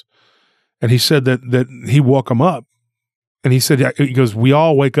telling me this. And he said that he woke him up, and he said, he goes, we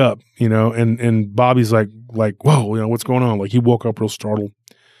all wake up, and Bobby's like, whoa, what's going on? Like he woke up real startled.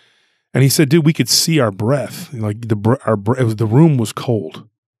 And he said, dude, we could see our breath. Like the room was cold.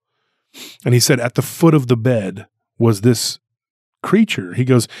 And he said at the foot of the bed was this creature. He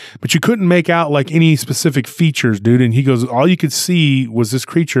goes, but you couldn't make out like any specific features, dude. And he goes, all you could see was this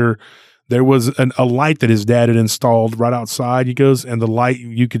creature. There was a light that his dad had installed right outside. He goes, and the light,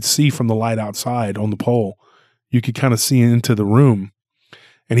 you could see from the light outside on the pole. You could kind of see into the room.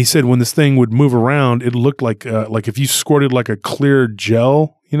 And he said when this thing would move around, it looked like if you squirted like a clear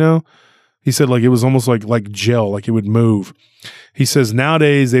gel, you know? He said like it was almost like gel, like it would move. He says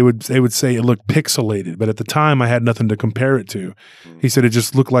nowadays they would say it looked pixelated, but at the time I had nothing to compare it to. He said it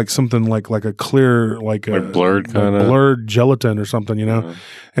just looked like something like a clear, like a blurred kind of blurred gelatin or something, you know.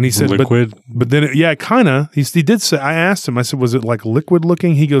 And he said, liquid, but then kind of. He did say. I asked him. I said, was it like liquid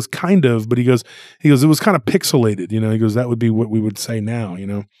looking? He goes, kind of, but he goes, it was kind of pixelated, you know. He goes, that would be what we would say now, you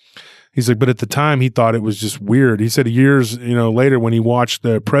know. He's like, but at the time he thought it was just weird. He said years, later when he watched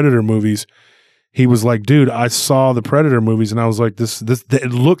the Predator movies, he was like, dude, I saw the Predator movies and I was like, this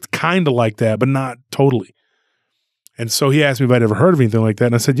it looked kind of like that, but not totally. And so he asked me if I'd ever heard of anything like that.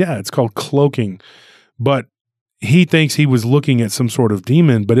 And I said, yeah, it's called cloaking. But he thinks he was looking at some sort of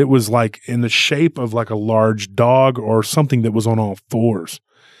demon, but it was like in the shape of like a large dog or something that was on all fours.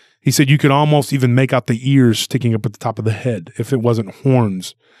 He said you could almost even make out the ears sticking up at the top of the head if it wasn't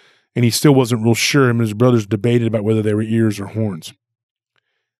horns. And he still wasn't real sure. Him and his brothers debated about whether they were ears or horns.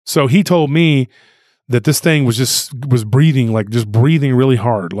 So he told me that this thing was breathing, like just breathing really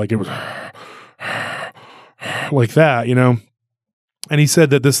hard. Like it was like that, you know? And he said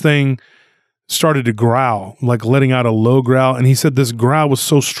that this thing started to growl, like letting out a low growl. And he said this growl was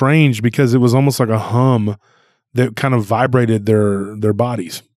so strange because it was almost like a hum that kind of vibrated their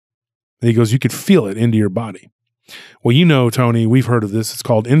bodies. And he goes, you could feel it into your body. Well, Tony, we've heard of this. It's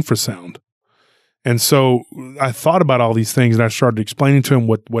called infrasound. And so I thought about all these things and I started explaining to him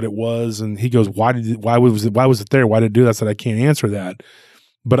what it was. And he goes, why was it there? Why did it do that? I said, I can't answer that,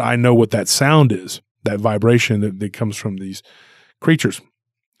 but I know what that sound is, that vibration that comes from these creatures.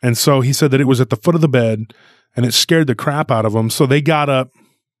 And so he said that it was at the foot of the bed and it scared the crap out of them. So they got up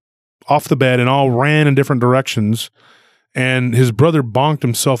off the bed and all ran in different directions. And his brother bonked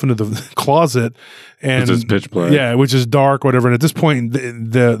himself into the closet, and it's pitch black. Yeah, which is dark, whatever. And at this point,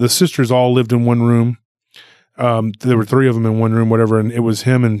 the sisters all lived in one room. There were three of them in one room, whatever. And it was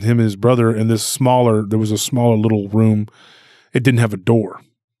him and his brother. And there was a smaller little room. It didn't have a door.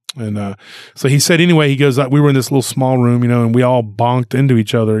 And so he said, anyway, he goes, we were in this little small room, and we all bonked into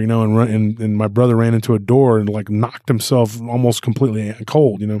each other, and my brother ran into a door and like knocked himself almost completely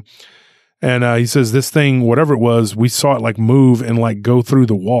cold, And he says this thing, whatever it was, we saw it like move and like go through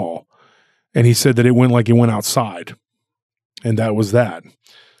the wall. And he said that it went outside. And that was that.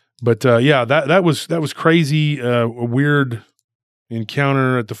 But that was crazy, a weird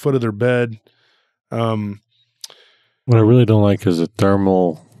encounter at the foot of their bed. What I really don't like is the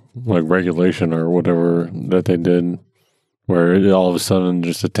thermal like regulation or whatever that they did, where all of a sudden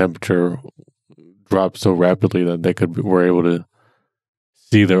just the temperature dropped so rapidly that they were able to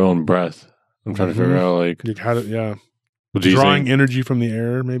see their own breath. I'm trying to figure out like how to, drawing energy from the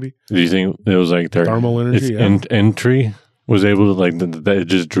air, maybe. Do you think it was like their thermal energy? Entry was able to it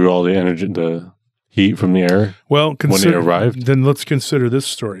just drew all the energy, the heat from the air? Well, when they arrived. Then let's consider this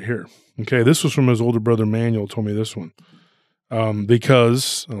story here. Okay, this was from his older brother Manuel. Told me this one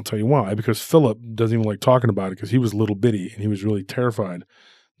because I'll tell you why. Because Philip doesn't even like talking about it because he was little bitty and he was really terrified.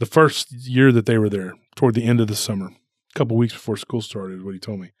 The first year that they were there, toward the end of the summer, a couple weeks before school started, is what he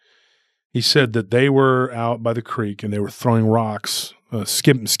told me. He said that they were out by the creek and they were throwing rocks,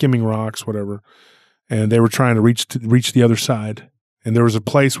 skimming rocks, whatever, and they were trying to reach the other side. And there was a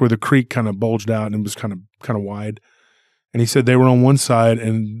place where the creek kind of bulged out and it was kind of wide. And he said they were on one side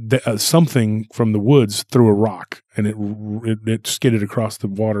and something from the woods threw a rock and it skidded across the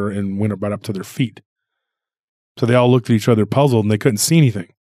water and went right up to their feet. So they all looked at each other puzzled and they couldn't see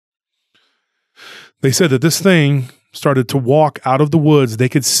anything. They said that this thing started to walk out of the woods. They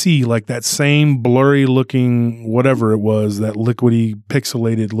could see like that same blurry looking, whatever it was, that liquidy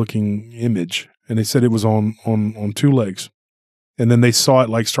pixelated looking image. And they said it was on two legs. And then they saw it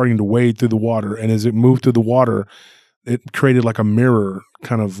like starting to wade through the water. And as it moved through the water, it created like a mirror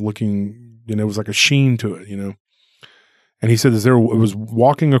kind of looking, it was like a sheen to it, And he said it was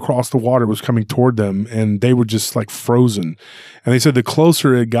walking across the water, it was coming toward them, and they were just like frozen. And they said the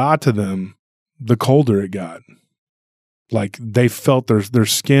closer it got to them, the colder it got. Like they felt their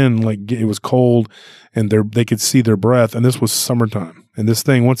skin, like it was cold and they could see their breath. And this was summertime. And this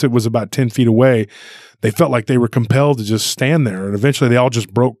thing, once it was about 10 feet away, they felt like they were compelled to just stand there. And eventually they all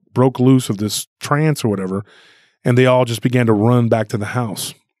just broke loose of this trance or whatever. And they all just began to run back to the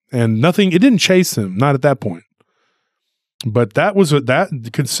house. And it didn't chase them, not at that point. But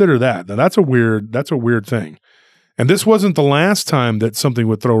consider that. Now that's a weird thing. And this wasn't the last time that something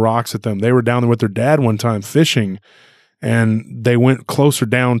would throw rocks at them. They were down there with their dad one time fishing, and they went closer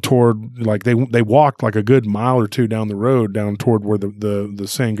down toward, like they walked like a good mile or two down the road down toward where the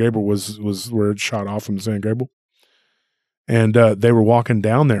San Gabriel was where it shot off from the San Gabriel. And they were walking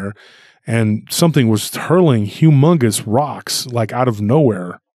down there, and something was hurling humongous rocks like out of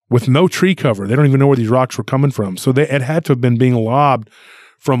nowhere with no tree cover. They don't even know where these rocks were coming from. So it had to have been being lobbed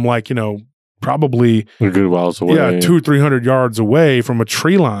from, like, you know, probably a good whiles away. Yeah, 200-300 yards away from a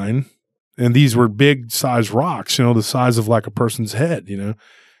tree line. And these were big size rocks, you know, the size of like a person's head, you know.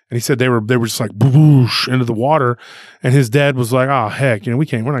 And he said they were just like boosh into the water. And his dad was like, oh, heck, you know,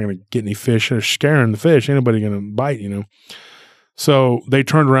 we're not going to get any fish. They're scaring the fish. Ain't nobody going to bite, you know. So they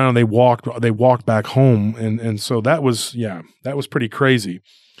turned around and they walked back home. And so that was pretty crazy.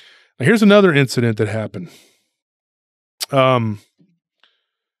 Now, here's another incident that happened.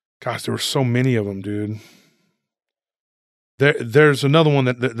 Gosh, there were so many of them, dude. There's another one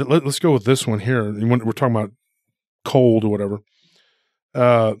that let's go with this one here. We're talking about cold or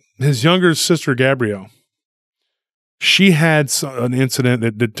whatever. His younger sister, Gabrielle, she had an incident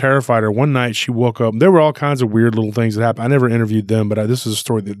that terrified her. One night she woke up. There were all kinds of weird little things that happened. I never interviewed them, but this is a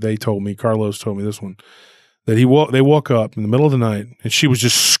story that they told me. Carlos told me this one, that they woke up in the middle of the night and she was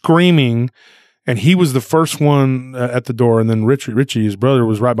just screaming, and he was the first one at the door, and then Richie, his brother,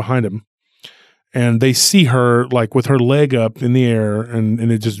 was right behind him. And they see her like with her leg up in the air, and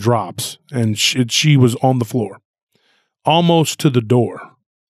it just drops, and she was on the floor, almost to the door.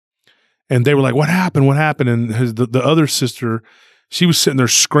 And they were like, "What happened? What happened?" And the other sister, she was sitting there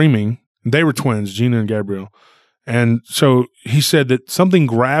screaming. They were twins, Gina and Gabrielle. And so he said that something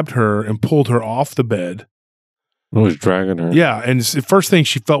grabbed her and pulled her off the bed. It was dragging her. Yeah, and the first thing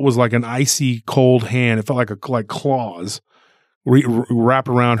she felt was like an icy cold hand. It felt like claws wrap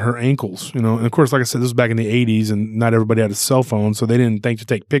around her ankles, you know. And of course, like I said, this was back in the 80s, and not everybody had a cell phone, so they didn't think to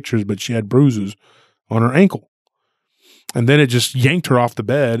take pictures, but she had bruises on her ankle. And then it just yanked her off the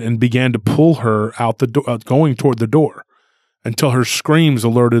bed and began to pull her out the door, going toward the door, until her screams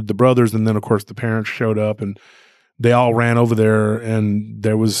alerted the brothers. And then, of course, the parents showed up, and they all ran over there, and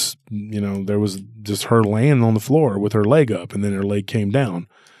there was just her laying on the floor with her leg up, and then her leg came down.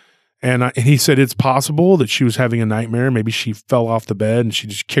 And he said it's possible that she was having a nightmare. Maybe she fell off the bed and she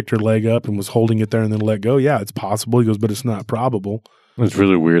just kicked her leg up and was holding it there and then let go. Yeah, it's possible. He goes, but it's not probable. It's a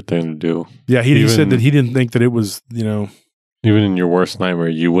really weird thing to do. Yeah, he said that he didn't think that it was, you know. Even in your worst nightmare,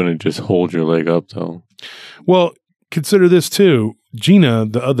 you wouldn't just hold your leg up, though. Well, consider this, too. Gina,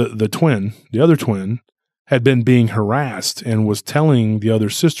 the other twin, had been being harassed and was telling the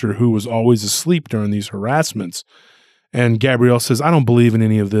other sister, who was always asleep during these harassments. And Gabrielle says, I don't believe in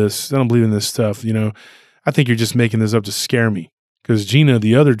any of this. I don't believe in this stuff. You know, I think you're just making this up to scare me. Because Gina,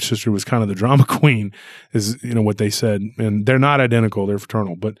 the other sister, was kind of the drama queen, is, you know, what they said. And they're not identical. They're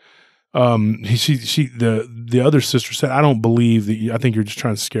fraternal. But the other sister said, I don't believe that I think you're just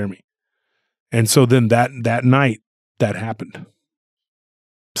trying to scare me. And so then that night, that happened.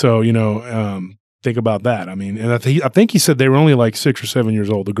 So, you know, think about that. I mean, and I think he said they were only like 6 or 7 years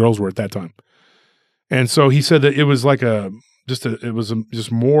old. The girls were at that time. And so he said that it was like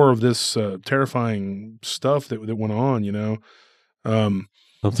just more of this terrifying stuff that went on, you know.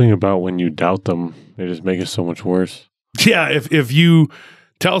 Something about when you doubt them, they just make it so much worse. Yeah, if you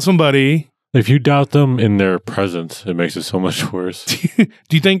tell somebody, if you doubt them in their presence, it makes it so much worse.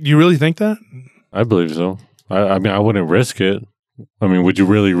 Do you really think that? I believe so. I mean, I wouldn't risk it. I mean, would you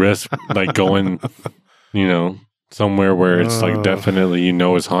really risk like going, you know, somewhere where it's like definitely, you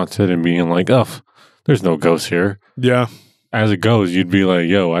know, it's haunted and being like, oh, there's no ghosts here. Yeah. As it goes, you'd be like,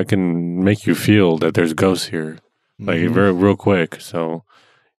 yo, I can make you feel that there's ghosts here. Like real quick. So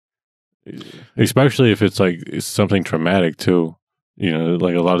especially if it's like it's something traumatic too. You know,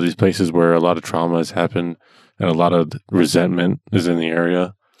 like a lot of these places where a lot of trauma has happened and a lot of resentment is in the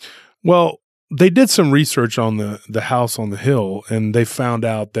area. Well, they did some research on the house on the hill, and they found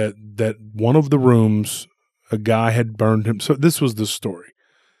out that one of the rooms, a guy had burned him. So this was the story.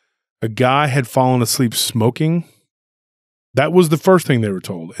 A guy had fallen asleep smoking. That was the first thing they were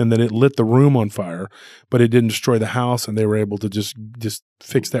told, and that it lit the room on fire, but it didn't destroy the house, and they were able to just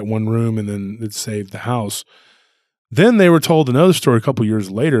fix that one room, and then it saved the house. Then they were told another story a couple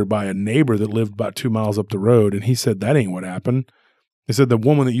years later by a neighbor that lived about 2 miles up the road, and he said that ain't what happened. He said the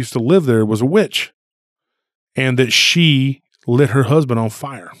woman that used to live there was a witch, and that she lit her husband on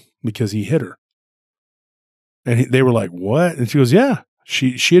fire because he hit her. And they were like, what? And she goes, yeah.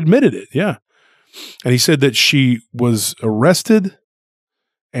 She admitted it, yeah. And he said that she was arrested,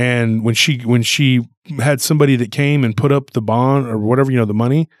 and when she had somebody that came and put up the bond or whatever, you know, the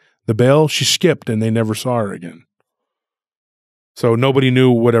money, the bail, she skipped, and they never saw her again. So nobody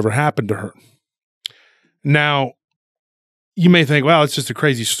knew whatever happened to her. Now, you may think, well, it's just a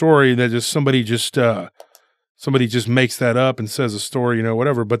crazy story that just somebody just makes that up and says a story, you know,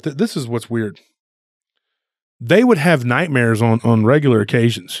 whatever. But this is what's weird. They would have nightmares on regular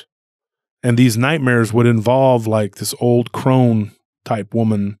occasions. And these nightmares would involve like this old crone type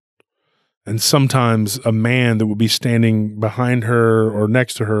woman and sometimes a man that would be standing behind her or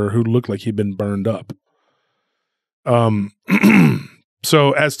next to her who looked like he'd been burned up.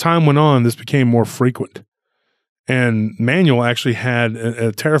 So as time went on, this became more frequent. And Manuel actually had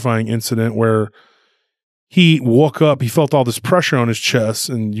a terrifying incident where he woke up, he felt all this pressure on his chest,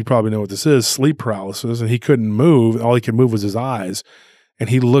 and you probably know what this is, sleep paralysis, and he couldn't move. All he could move was his eyes. And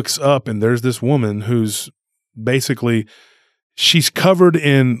he looks up, and there's this woman who's basically, she's covered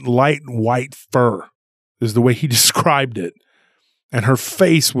in light white fur, is the way he described it. And her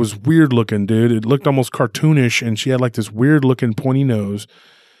face was weird looking, dude. It looked almost cartoonish, and she had like this weird looking pointy nose.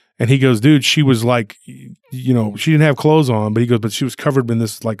 And he goes, dude, she was like, you know, she didn't have clothes on, but he goes, but she was covered in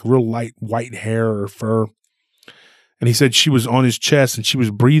this like real light white hair or fur. And he said she was on his chest and she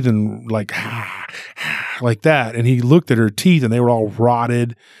was breathing like, like that. And he looked at her teeth and they were all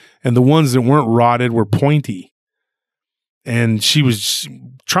rotted. And the ones that weren't rotted were pointy. And she was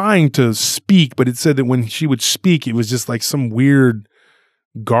trying to speak, but it said that when she would speak, it was just like some weird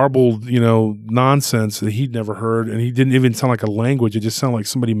garbled, you know, nonsense that he'd never heard. And he didn't even sound like a language. It just sounded like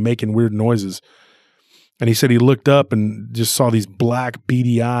somebody making weird noises. And he said he looked up and just saw these black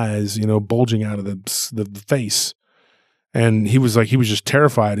beady eyes, you know, bulging out of the face. And he was just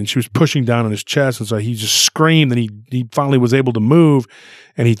terrified, and she was pushing down on his chest. And so he just screamed, and he finally was able to move,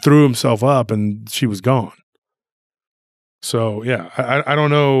 and he threw himself up, and she was gone. So yeah, I don't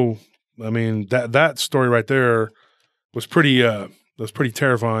know. I mean, that story right there was pretty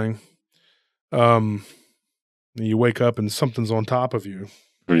terrifying. You wake up and something's on top of you.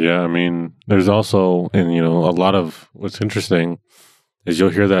 Yeah, I mean, there's also, and you know, a lot of what's interesting is you'll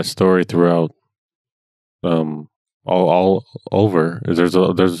hear that story throughout, all over.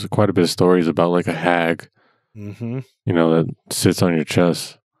 There's quite a bit of stories about like a hag, you know, that sits on your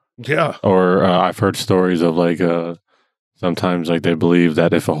chest. Yeah. Or I've heard stories of like sometimes like they believe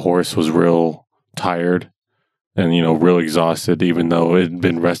that if a horse was real tired and, you know, real exhausted, even though it had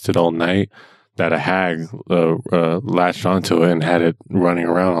been rested all night, that a hag latched onto it and had it running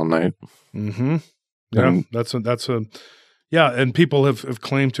around all night. Yeah, that's a yeah, and people have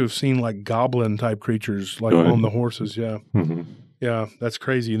claimed to have seen like goblin type creatures like on the horses. Yeah, yeah, that's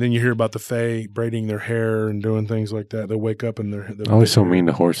crazy. And then you hear about the fae braiding their hair and doing things like that. They wake up and they're always so mean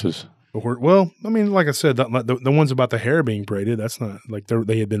to horses. Well, I mean, like I said, the ones about the hair being braided, that's not like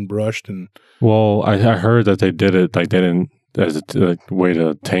they had been brushed and. Well, I heard that they did it like they didn't as a way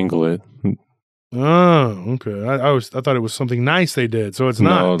to tangle it. Oh, okay. I thought it was something nice they did, so it's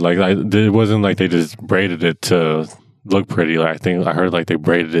not. No, like it wasn't like they just braided it to look pretty. Like I heard like they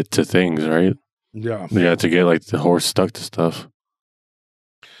braided it to things, right? Yeah, yeah, to get like the horse stuck to stuff.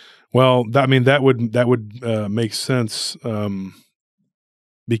 Well, I mean that would make sense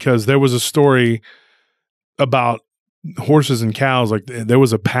because there was a story about horses and cows. Like there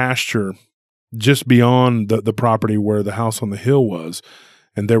was a pasture just beyond the property where the house on the hill was.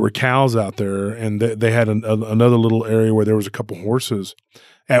 And there were cows out there, and they had another little area where there was a couple horses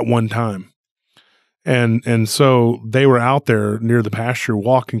at one time. And so they were out there near the pasture,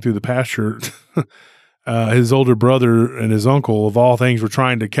 walking through the pasture. His older brother and his uncle, of all things, were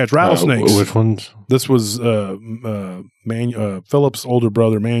trying to catch rattlesnakes. Which ones? This was Philip's older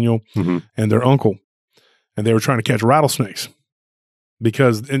brother, Manuel, and their uncle. And they were trying to catch rattlesnakes.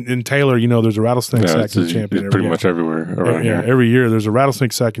 Because in Taylor, you know, there's a rattlesnake sacking champion. Pretty much everywhere around here. Every year there's a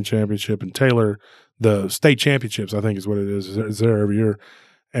rattlesnake sacking championship. In Taylor, the state championships, I think is what it is there every year.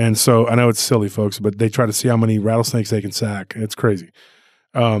 And so I know it's silly, folks, but they try to see how many rattlesnakes they can sack. It's crazy.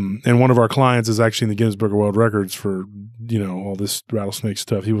 And one of our clients is actually in the Guinness Book of World Records for, you know, all this rattlesnake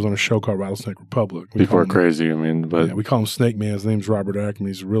stuff. He was on a show called Rattlesnake Republic. People are crazy. I mean, but yeah, we call him Snake Man. His name's Robert Acme.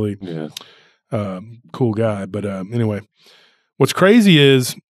 He's a really cool guy. But anyway. What's crazy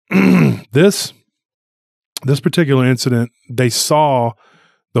is this particular incident, they saw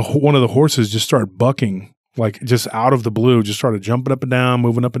one of the horses just start bucking, like just out of the blue, just started jumping up and down,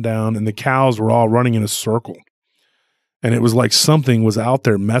 moving up and down, and the cows were all running in a circle. And it was like something was out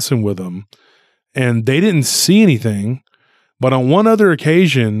there messing with them. And they didn't see anything, but on one other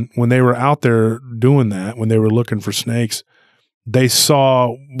occasion, when they were out there doing that, when they were looking for snakes, they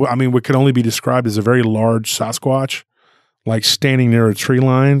saw, I mean, what could only be described as a very large Sasquatch, like standing near a tree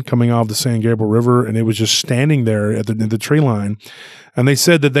line coming off the San Gabriel River, and it was just standing there at the tree line. And they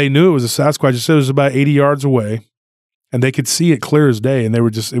said that they knew it was a Sasquatch. It said it was about 80 yards away, and they could see it clear as day, and it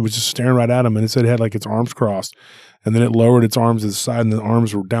was just staring right at them, and it said it had like its arms crossed, and then it lowered its arms to the side, and the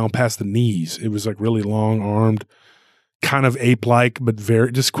arms were down past the knees. It was like really long armed, kind of ape-like, but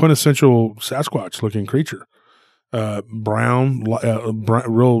very just quintessential Sasquatch looking creature. Brown,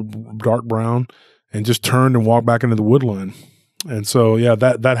 real dark brown, and just turned and walked back into the wood line. And so, yeah,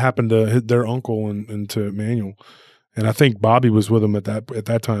 that happened to their uncle and to Manuel. And I think Bobby was with him at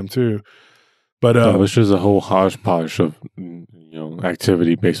that time too. But it was just a whole hodgepodge of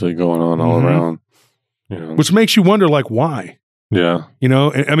activity basically going on all around. Which makes you wonder, like, why? Yeah.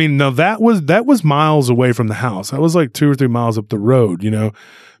 I mean, now that was miles away from the house. That was like 2 or 3 miles up the road,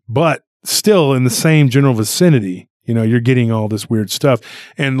 but still in the same general vicinity, you're getting all this weird stuff.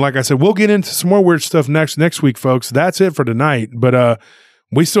 And like I said, we'll get into some more weird stuff next week, folks. That's it for tonight. But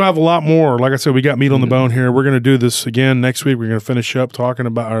we still have a lot more. Like I said, we got meat on the bone here. We're going to do this again next week. We're going to finish up talking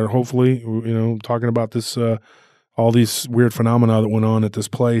about, or hopefully, talking about this, all these weird phenomena that went on at this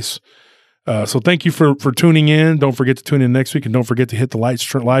place. So thank you for tuning in. Don't forget to tune in next week, and don't forget to hit the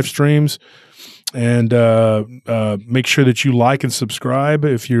live streams, and make sure that you like and subscribe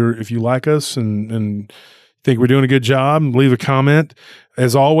if you like us and think we're doing a good job. Leave a comment.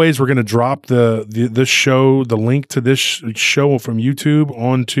 As always, we're going to drop this show, the link to this show from YouTube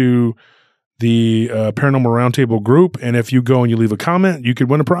onto the Paranormal Round Table group, and if you go and you leave a comment, you could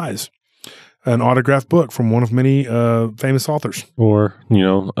win a prize. An autographed book from one of many famous authors. Or,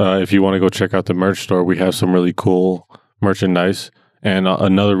 if you want to go check out the merch store, we have some really cool merchandise. And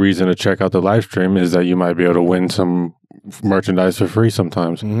another reason to check out the live stream is that you might be able to win some merchandise for free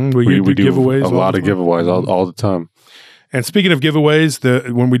sometimes. Mm-hmm. We do giveaways. A lot of giveaways all the time. And speaking of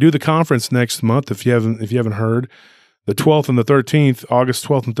giveaways, when we do the conference next month, if you haven't heard, the 12th and the 13th, August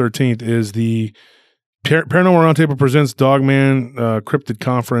 12th and 13th, is the Paranormal Round Table presents Dogman Cryptid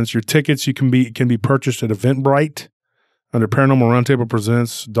Conference. Your tickets can be purchased at Eventbrite under Paranormal Round Table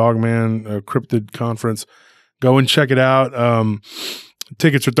presents Dogman Cryptid Conference. Go and check it out.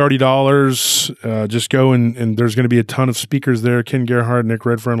 Tickets are $30. Just go and there's going to be a ton of speakers there: Ken Gerhardt, Nick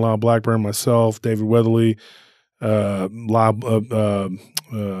Redfern, Lyle Blackburn, myself, David Weatherly, Barton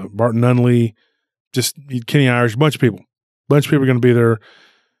Nunley, just Kenny Irish, a bunch of people. Are going to be there.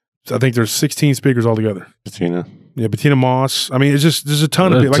 I think there's 16 speakers altogether. Bettina Moss. I mean, there's a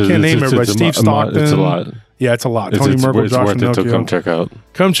ton of people. I can't name everybody. Steve Stockton. It's a lot. Yeah, it's a lot. Tony Merkel, Josh worth it to come check out.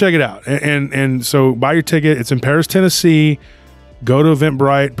 Come check it out. And so buy your ticket. It's in Paris, Tennessee. Go to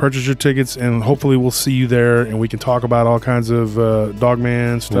Eventbrite, purchase your tickets, and hopefully we'll see you there, and we can talk about all kinds of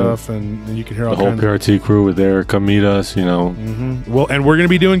Dogman stuff, and you can hear all the whole PRT crew were there. Come meet us, Mm-hmm. Well, and we're going to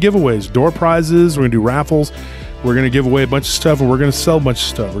be doing giveaways, door prizes. We're going to do raffles. We're going to give away a bunch of stuff, and we're going to sell a bunch of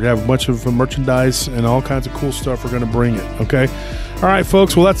stuff. We're going to have a bunch of merchandise and all kinds of cool stuff. We're going to bring it, okay? All right,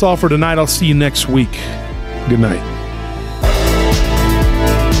 folks. Well, that's all for tonight. I'll see you next week. Good night.